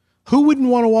 Who wouldn't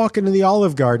want to walk into the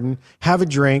Olive Garden, have a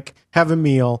drink, have a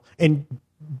meal, and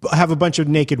have a bunch of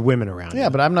naked women around? yeah,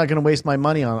 but I'm not going to waste my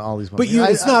money on all these women. But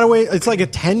it's not a way. It's like a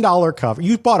 $10 cover.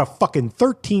 You bought a fucking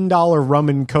 $13 rum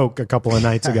and coke a couple of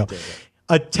nights ago.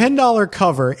 A $10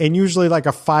 cover and usually like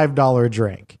a $5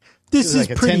 drink. This It's is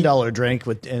like a pretty. $10 drink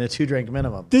and a 2-drink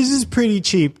minimum. This is pretty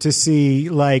cheap to see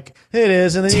like It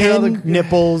is, and then you know 10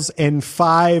 nipples and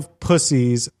 5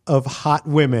 pussies of hot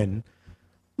women.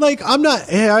 Like I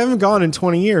haven't gone in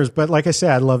 20 years, but like I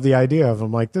said, I love the idea of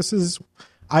them. Like this is,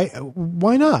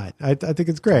 why not? I think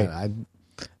it's great.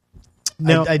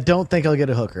 Now, I don't think I'll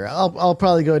get a hooker. I'll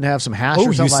probably go ahead and have some hash or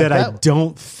you something said like I that.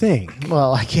 don't think.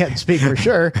 Well, I can't speak for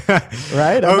sure,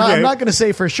 right? I'm Okay. not going to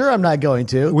say for sure I'm not going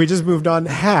to. We just moved on to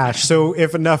hash. So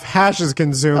if enough hash is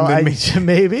consumed, then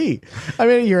Maybe. I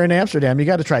mean, you're in Amsterdam. You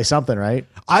got to try something, right?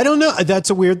 I don't know.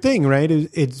 That's a weird thing, right?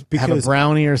 It's Have a because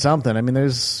brownie or something. I mean,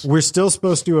 there's we're still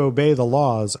supposed to obey the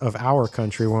laws of our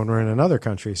country when we're in another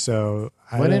country. So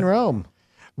when in Rome.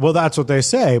 Well, that's what they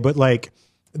say. But like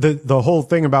the whole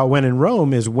thing about when in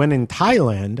Rome is when in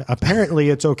Thailand, apparently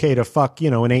it's okay to fuck,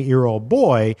 an 8-year-old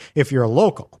boy if you're a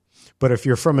local. But if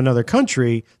you're from another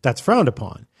country, that's frowned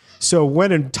upon. So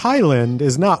when in Thailand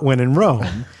is not when in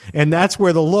Rome. And that's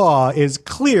where the law is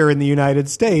clear in the United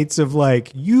States of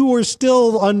like, you are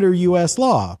still under U.S.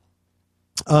 law.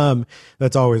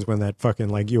 That's always when that fucking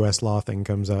like U.S. law thing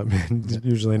comes up.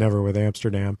 Usually never with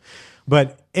Amsterdam.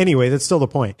 But anyway, that's still the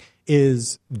point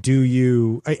is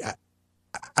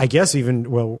I guess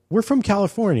we're from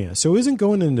California. So isn't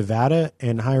going to Nevada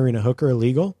and hiring a hooker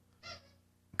illegal?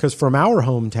 Because from our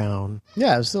hometown,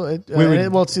 Yeah, it's still, it's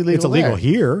illegal. it's illegal there.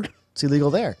 here. It's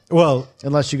illegal there, Well,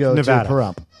 unless you go Nevada. to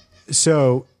Pahrump.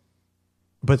 so,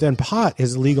 but then pot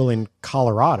is legal in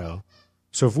Colorado.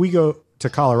 So if we go to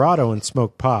Colorado and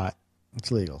smoke pot,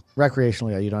 It's legal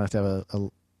recreationally. Yeah, you don't have to have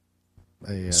a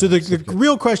so the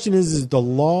real question is the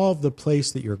law of the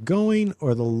place that you're going,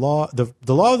 or the law of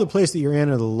the place that you're in,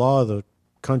 or the law of the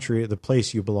country, the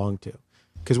place you belong to?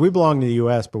 Because we belong to the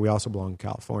U.S., but we also belong to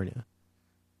California.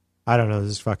 I don't know.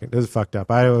 This is fucked up.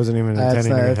 I wasn't even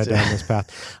intending to head down this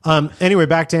path. Anyway,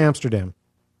 back to Amsterdam.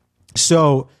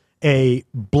 So a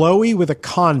blowy with a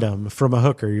condom from a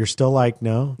hooker, you're still like,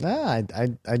 no?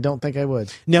 I don't think I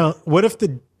would. Now, what if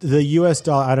the U.S.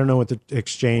 dollar, I don't know what the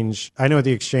exchange, I know what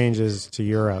the exchange is to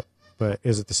Europe, but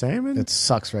is it the same? It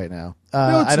sucks right now. No,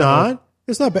 I it's don't know. not.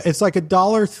 It's not bad. It's like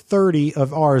 $1.30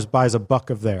 of ours buys $1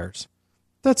 of theirs.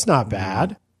 That's not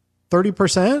bad.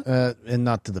 30%? And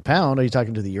not to the pound. Are you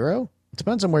talking to the euro? It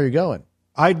depends on where you're going.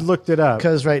 I looked it up.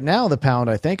 Because right now the pound,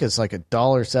 I think, is like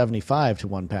 $1.75 to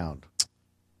 1 pound.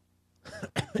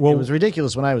 Well, It was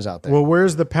ridiculous when I was out there. well,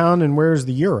 where's the pound and where's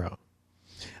the euro?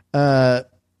 The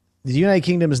United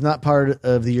Kingdom is not part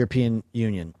of the European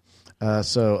Union.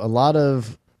 So a lot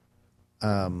of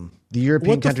the European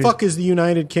What the countries fuck is the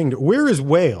United Kingdom? Where is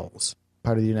Wales?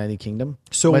 part of the United Kingdom.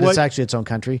 So but what- it's actually its own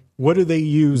country. What do they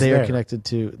use They there? are connected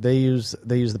to. They use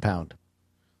the pound.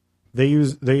 They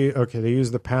use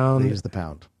the pound. They use the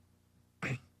pound.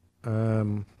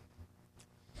 Um,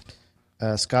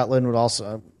 Scotland would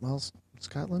also.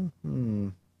 Scotland.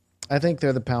 I think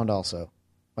they're the pound also.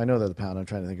 I know they're the pound. I'm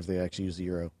trying to think if they actually use the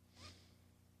euro.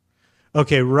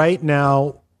 okay, right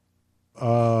now,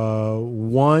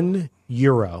 1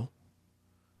 euro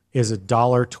is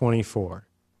 $1.24.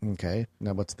 Okay.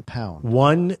 Now what's the pound?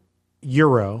 1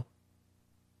 euro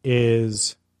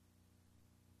is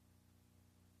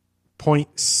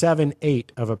 0.78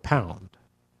 of a pound.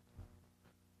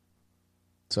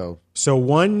 So So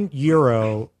 1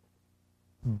 euro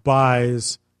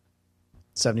buys.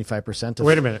 75% of.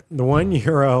 Wait a minute. The 1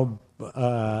 euro.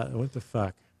 What the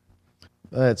fuck?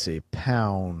 Let's see.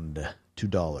 Pound to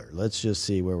dollar. Let's just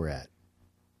see where we're at.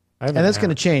 And And that's going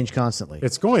to change constantly.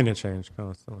 It's going to change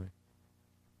constantly.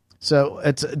 So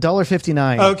it's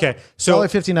 $1.59. Okay, so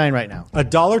 $1.59 right now.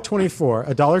 $1.24,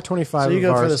 $1.25. So you of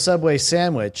go for ours. the Subway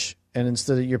sandwich, and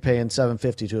instead of you're paying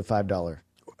 $7.50 to a $5,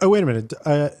 Oh, wait a minute.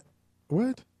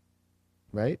 What?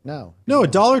 right? No, No,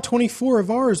 $1.24 of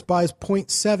ours buys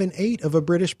 0.78 of a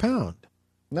British pound.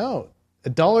 no.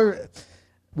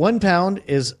 $1 pound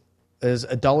is is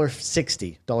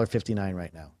 $1.60, $1.59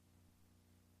 right now.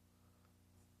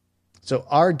 So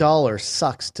our dollar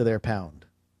sucks to their pound.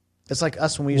 It's like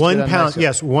us when we used to One do it on pound, Mexico.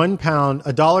 yes, 1 pound,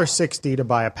 $1.60 to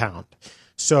buy a pound.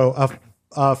 So a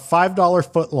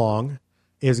 $5 foot long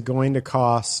is going to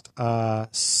cost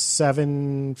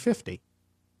 $7.50.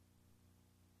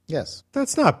 Yes.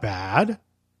 That's not bad.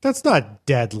 That's not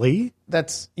deadly.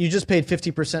 You just paid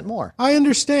 50% more. I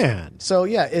understand. So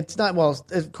yeah, it's not, well,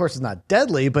 of course it's not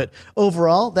deadly, but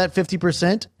overall that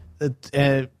 50%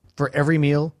 for every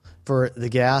meal, for the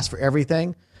gas, for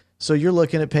everything. So you're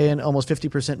looking at paying almost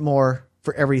 50% more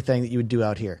for everything that you would do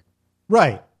out here.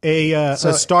 Right. A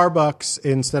Starbucks,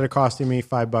 instead of costing me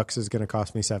 $5, is going to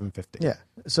cost me $7.50. Yeah.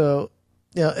 So,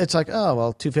 it's like, oh,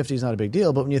 well, $2.50 is not a big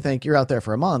deal. But when you think you're out there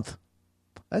for a month,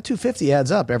 that $2.50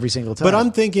 adds up every single time. But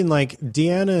I'm thinking like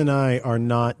Deanna and I are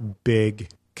not big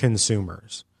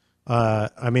consumers.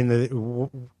 I mean,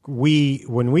 when we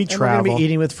and travel, we're going to be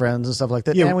eating with friends and stuff like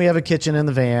that. Yeah. And we have a kitchen in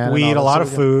the van. we and eat a all lot that, of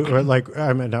so food. Or like,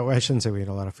 I mean, no, I shouldn't say we eat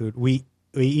a lot of food. We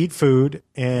eat food,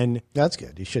 and That's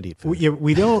good. You should eat food.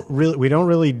 we don't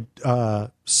really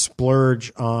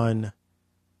splurge on.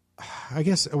 I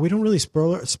guess we don't really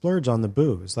splurge on the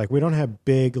booze. Like, we don't have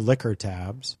big liquor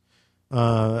tabs.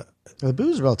 The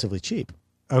booze is relatively cheap.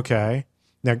 Okay.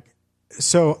 Now,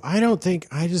 so I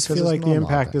just 'Cause feel it's like the normal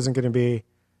impact out there. isn't going to be,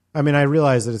 I mean, I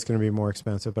realize that it's going to be more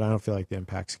expensive, but I don't feel like the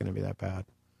impact's going to be that bad.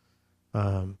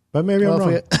 But maybe I'm Well,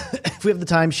 wrong. if we have the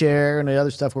timeshare and the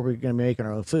other stuff where we're going to be making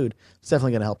our own food, it's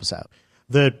definitely going to help us out.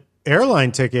 The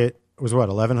airline ticket was what,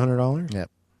 $1,100? Yep.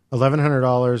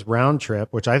 $1,100 round trip,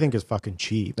 which I think is fucking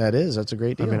cheap. That's a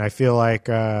great deal. I mean, I feel like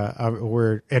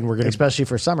we're going to especially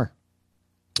for summer.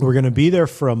 we're going to be there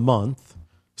for a month.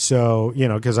 So,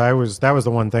 because that was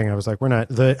the one thing I was like,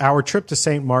 our trip to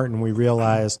St. Martin, we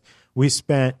realized we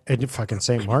spent at fucking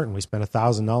St. Martin, we spent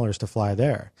 $1,000 to fly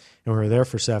there, and we were there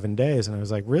for 7 days. And I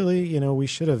was like, really, we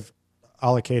should have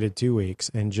allocated 2 weeks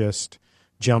and just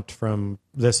jumped from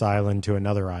this island to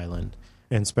another island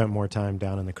and spent more time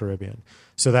down in the Caribbean.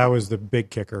 So that was the big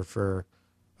kicker for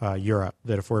Europe,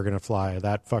 that if we're going to fly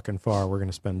that fucking far, we're going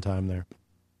to spend time there.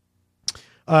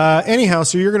 Anyhow,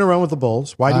 so you're going to run with the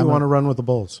Bulls. Why do you want to run with the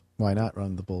Bulls? Why not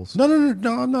run the Bulls? No,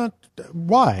 I'm not.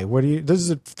 Why? This is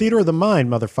a theater of the mind,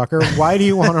 motherfucker. Why do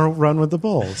you want to run with the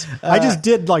Bulls? I just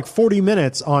did like 40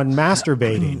 minutes on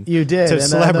masturbating. You did, to and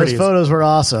celebrities. those photos were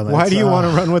awesome. Why do you want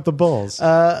to run with the Bulls?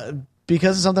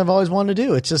 Because it's something I've always wanted to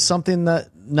do. It's just something that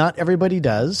not everybody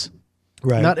does.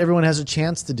 Right. Not everyone has a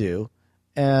chance to do,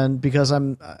 and because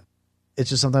it's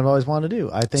just something I've always wanted to do.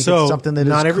 I think so it's something that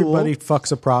not is everybody cool.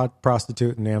 fucks a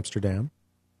prostitute in Amsterdam.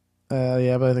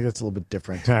 Yeah, but I think that's a little bit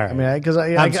different. All right. I mean, because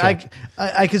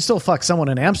I could still fuck someone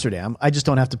in Amsterdam. I just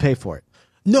don't have to pay for it.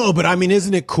 No, but I mean,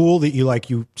 isn't it cool that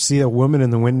you see a woman in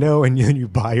the window and you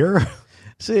buy her?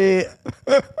 See,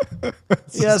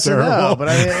 yes and no, terrible. but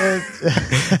I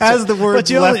As the words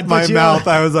you left only- my but you mouth,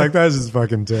 only- I was like, "That's just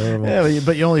fucking terrible." yeah,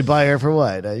 but you only buy her for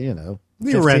what? You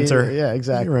 15 rent her. Yeah,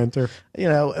 exactly. You rent her.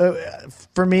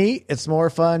 For me, it's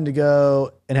more fun to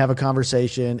go and have a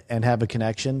conversation and have a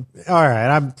connection. All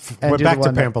right, we're do back the to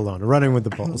one that- Pamplona, running with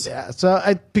the Bulls. Yeah. So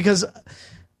because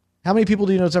how many people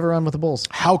do you know that's ever run with the Bulls?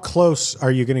 How close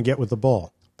are you going to get with the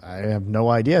bull? I have no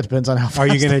idea. It depends on how fast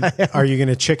Are you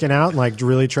gonna chicken out and like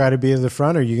really try to be at the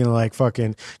front? Or are you gonna like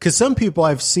fucking? Because some people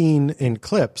I've seen in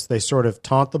clips, they sort of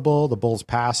taunt the bulls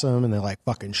pass them, and they like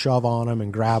fucking shove on them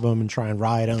and grab them and try and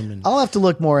ride them. And I'll have to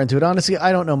look more into it. Honestly,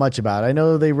 I don't know much about it. I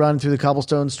know they run through the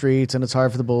cobblestone streets, and it's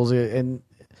hard for the bulls. And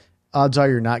odds are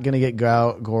you're not going to get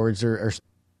gorged or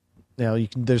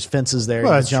there's fences there.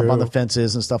 Well, you can that's jump on true. the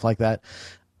fences and stuff like that.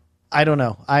 I don't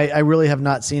know. I really have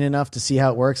not seen enough to see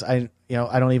how it works. I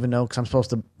don't even know because I'm supposed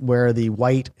to wear the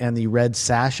white and the red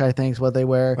sash. I think is what they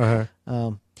wear.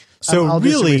 so I'll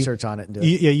do some really, research on it and do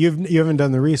it. you haven't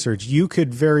done the research. You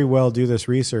could very well do this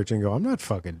research and go, I'm not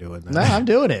fucking doing that. No, I'm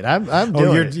doing it. I'm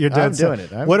doing it. You're dead I'm set.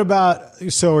 doing it. What about?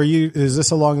 So are you? Is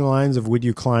this along the lines of would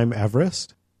you climb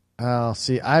Everest? Oh,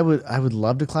 see, I would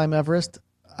love to climb Everest.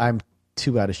 I'm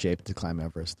too out of shape to climb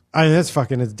Everest. I mean, that's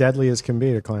fucking as deadly as can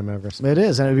be to climb Everest. It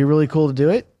is, and it'd be really cool to do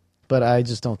it, but I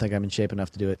just don't think I'm in shape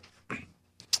enough to do it.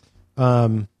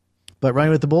 But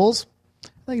running with the Bulls, I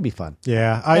think it'd be fun.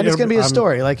 Yeah, And it's going to be a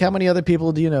story. Like, how many other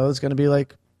people do you know that's going to be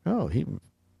like, oh,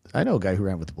 I know a guy who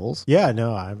ran with the Bulls. Yeah,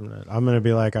 no, I'm going to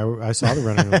be like, I saw the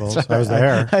running of the Bulls. I was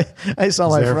there. I saw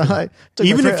my there. friend. I took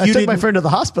Even my if friend, you I took my didn't- friend to the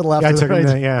hospital I after the took him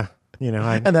race. to, yeah,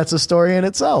 And that's a story in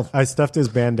itself. I stuffed his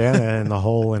bandana in the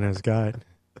hole in his gut.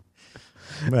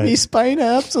 But Mi spina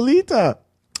absoluta.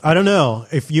 I don't know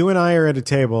if you and I are at a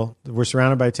table, we're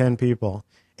surrounded by 10 people,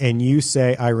 and you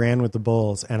say I ran with the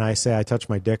Bulls, and I say I touched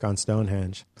my dick on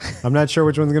Stonehenge, I'm not sure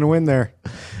which one's going to win there.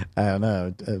 I don't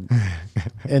know.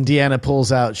 And Deanna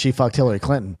pulls out, she fucked Hillary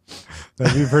Clinton.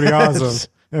 That'd be pretty awesome.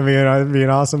 It'd be an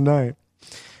awesome night.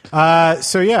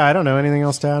 So yeah, I don't know. Anything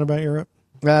else to add about Europe?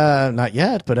 Not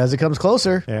yet, but as it comes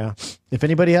closer, Yeah. if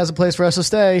anybody has a place for us to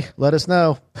stay, let us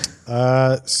know.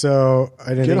 So I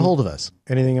didn't Get a hold of us.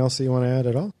 Anything else that you want to add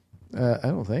at all? I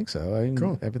don't think so.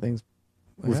 Cool. Everything's.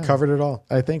 We've covered it all.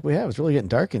 I think we have. It's really getting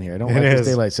dark in here. I don't It like is. this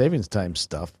daylight savings time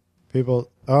stuff. People,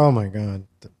 oh my God.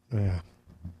 Yeah.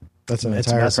 That's an It's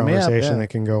entire messing me up, conversation yeah. that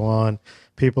can go on.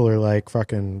 People are like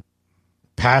fucking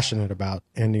passionate about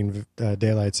ending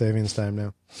daylight savings time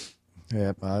now.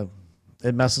 Yeah,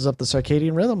 it messes up the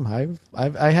circadian rhythm.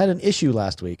 I had an issue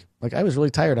last week. Like I was really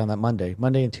tired on that Monday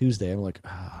and Tuesday. I'm like,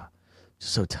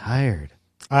 just so tired.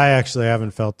 I actually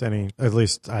haven't felt any, at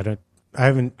least I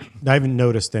haven't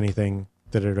noticed anything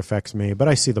that it affects me, but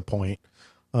I see the point.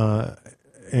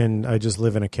 And I just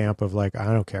live in a camp of like,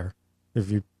 I don't care.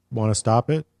 If you want to stop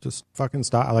it, just fucking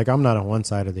stop. Like I'm not on one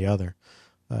side or the other.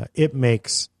 It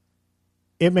makes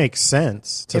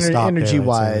sense to stop energy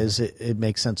daylight savings. wise. It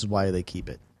makes sense why they keep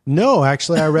it. No,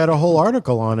 actually, I read a whole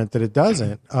article on it that it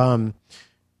doesn't.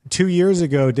 2 years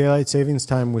ago, daylight savings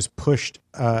time was pushed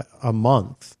a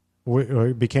month, or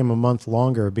it became a month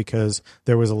longer because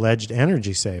there was alleged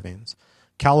energy savings.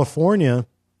 California,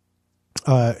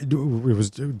 it was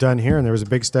done here, and there was a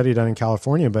big study done in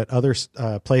California, but other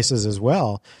places as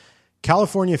well.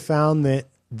 California found that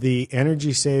the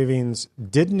energy savings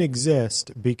didn't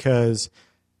exist because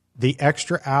the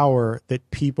extra hour that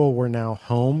people were now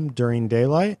home during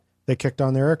daylight, they kicked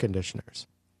on their air conditioners.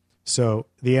 So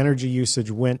the energy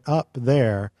usage went up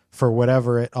there for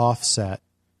whatever it offset.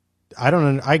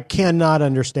 I cannot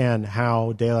understand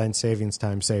how daylight savings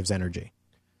time saves energy.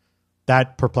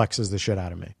 That perplexes the shit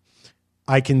out of me.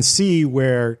 I can see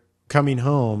where coming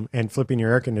home and flipping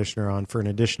your air conditioner on for an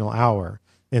additional hour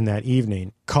in that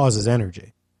evening causes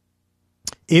energy.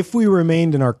 If we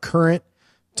remained in our current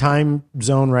time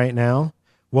zone right now,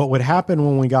 what would happen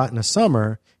when we got into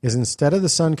summer is instead of the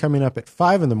sun coming up at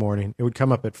 5 in the morning, it would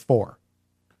come up at 4.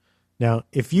 Now,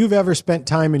 if you've ever spent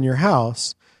time in your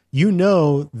house, you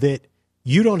know that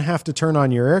you don't have to turn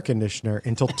on your air conditioner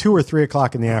until 2 or 3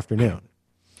 o'clock in the afternoon.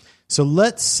 So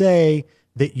let's say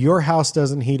that your house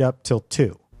doesn't heat up till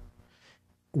 2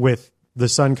 with the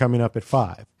sun coming up at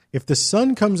 5. If the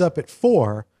sun comes up at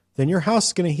 4, then your house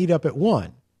is going to heat up at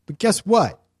 1. But guess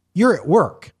what? You're at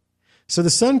work. So the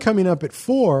sun coming up at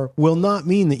 4 will not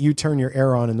mean that you turn your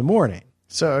air on in the morning.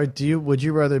 So would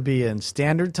you rather be in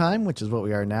standard time, which is what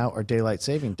we are now, or daylight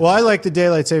saving time? Well, I like the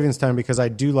daylight savings time because I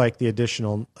do like the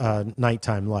additional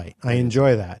nighttime light. I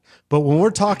enjoy that. But when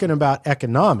we're talking about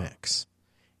economics,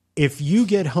 if you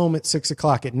get home at 6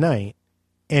 o'clock at night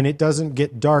and it doesn't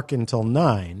get dark until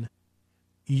 9,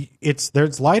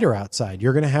 there's lighter outside.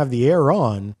 You're going to have the air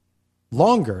on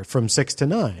longer from 6 to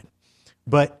 9.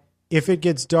 But if it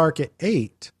gets dark at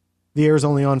 8, the air is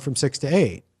only on from 6 to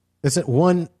 8. That's at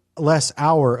one less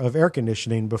hour of air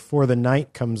conditioning before the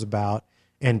night comes about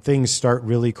and things start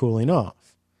really cooling off.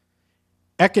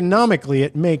 Economically,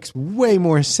 it makes way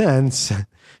more sense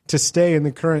to stay in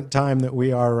the current time that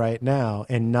we are right now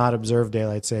and not observe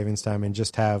daylight savings time and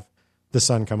just have the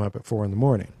sun come up at 4 in the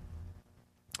morning.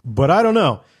 But I don't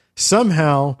know.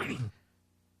 Somehow,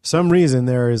 some reason,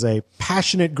 there is a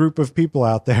passionate group of people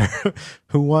out there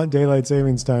who want daylight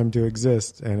savings time to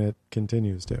exist, and it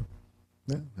continues to.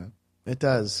 Yeah, it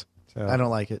does. So, I don't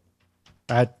like it.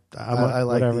 I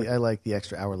like the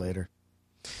extra hour later.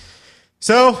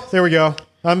 So there we go.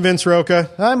 I'm Vince Roca.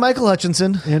 I'm Michael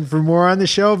Hutchinson. And for more on the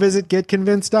show, visit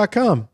getconvinced.com.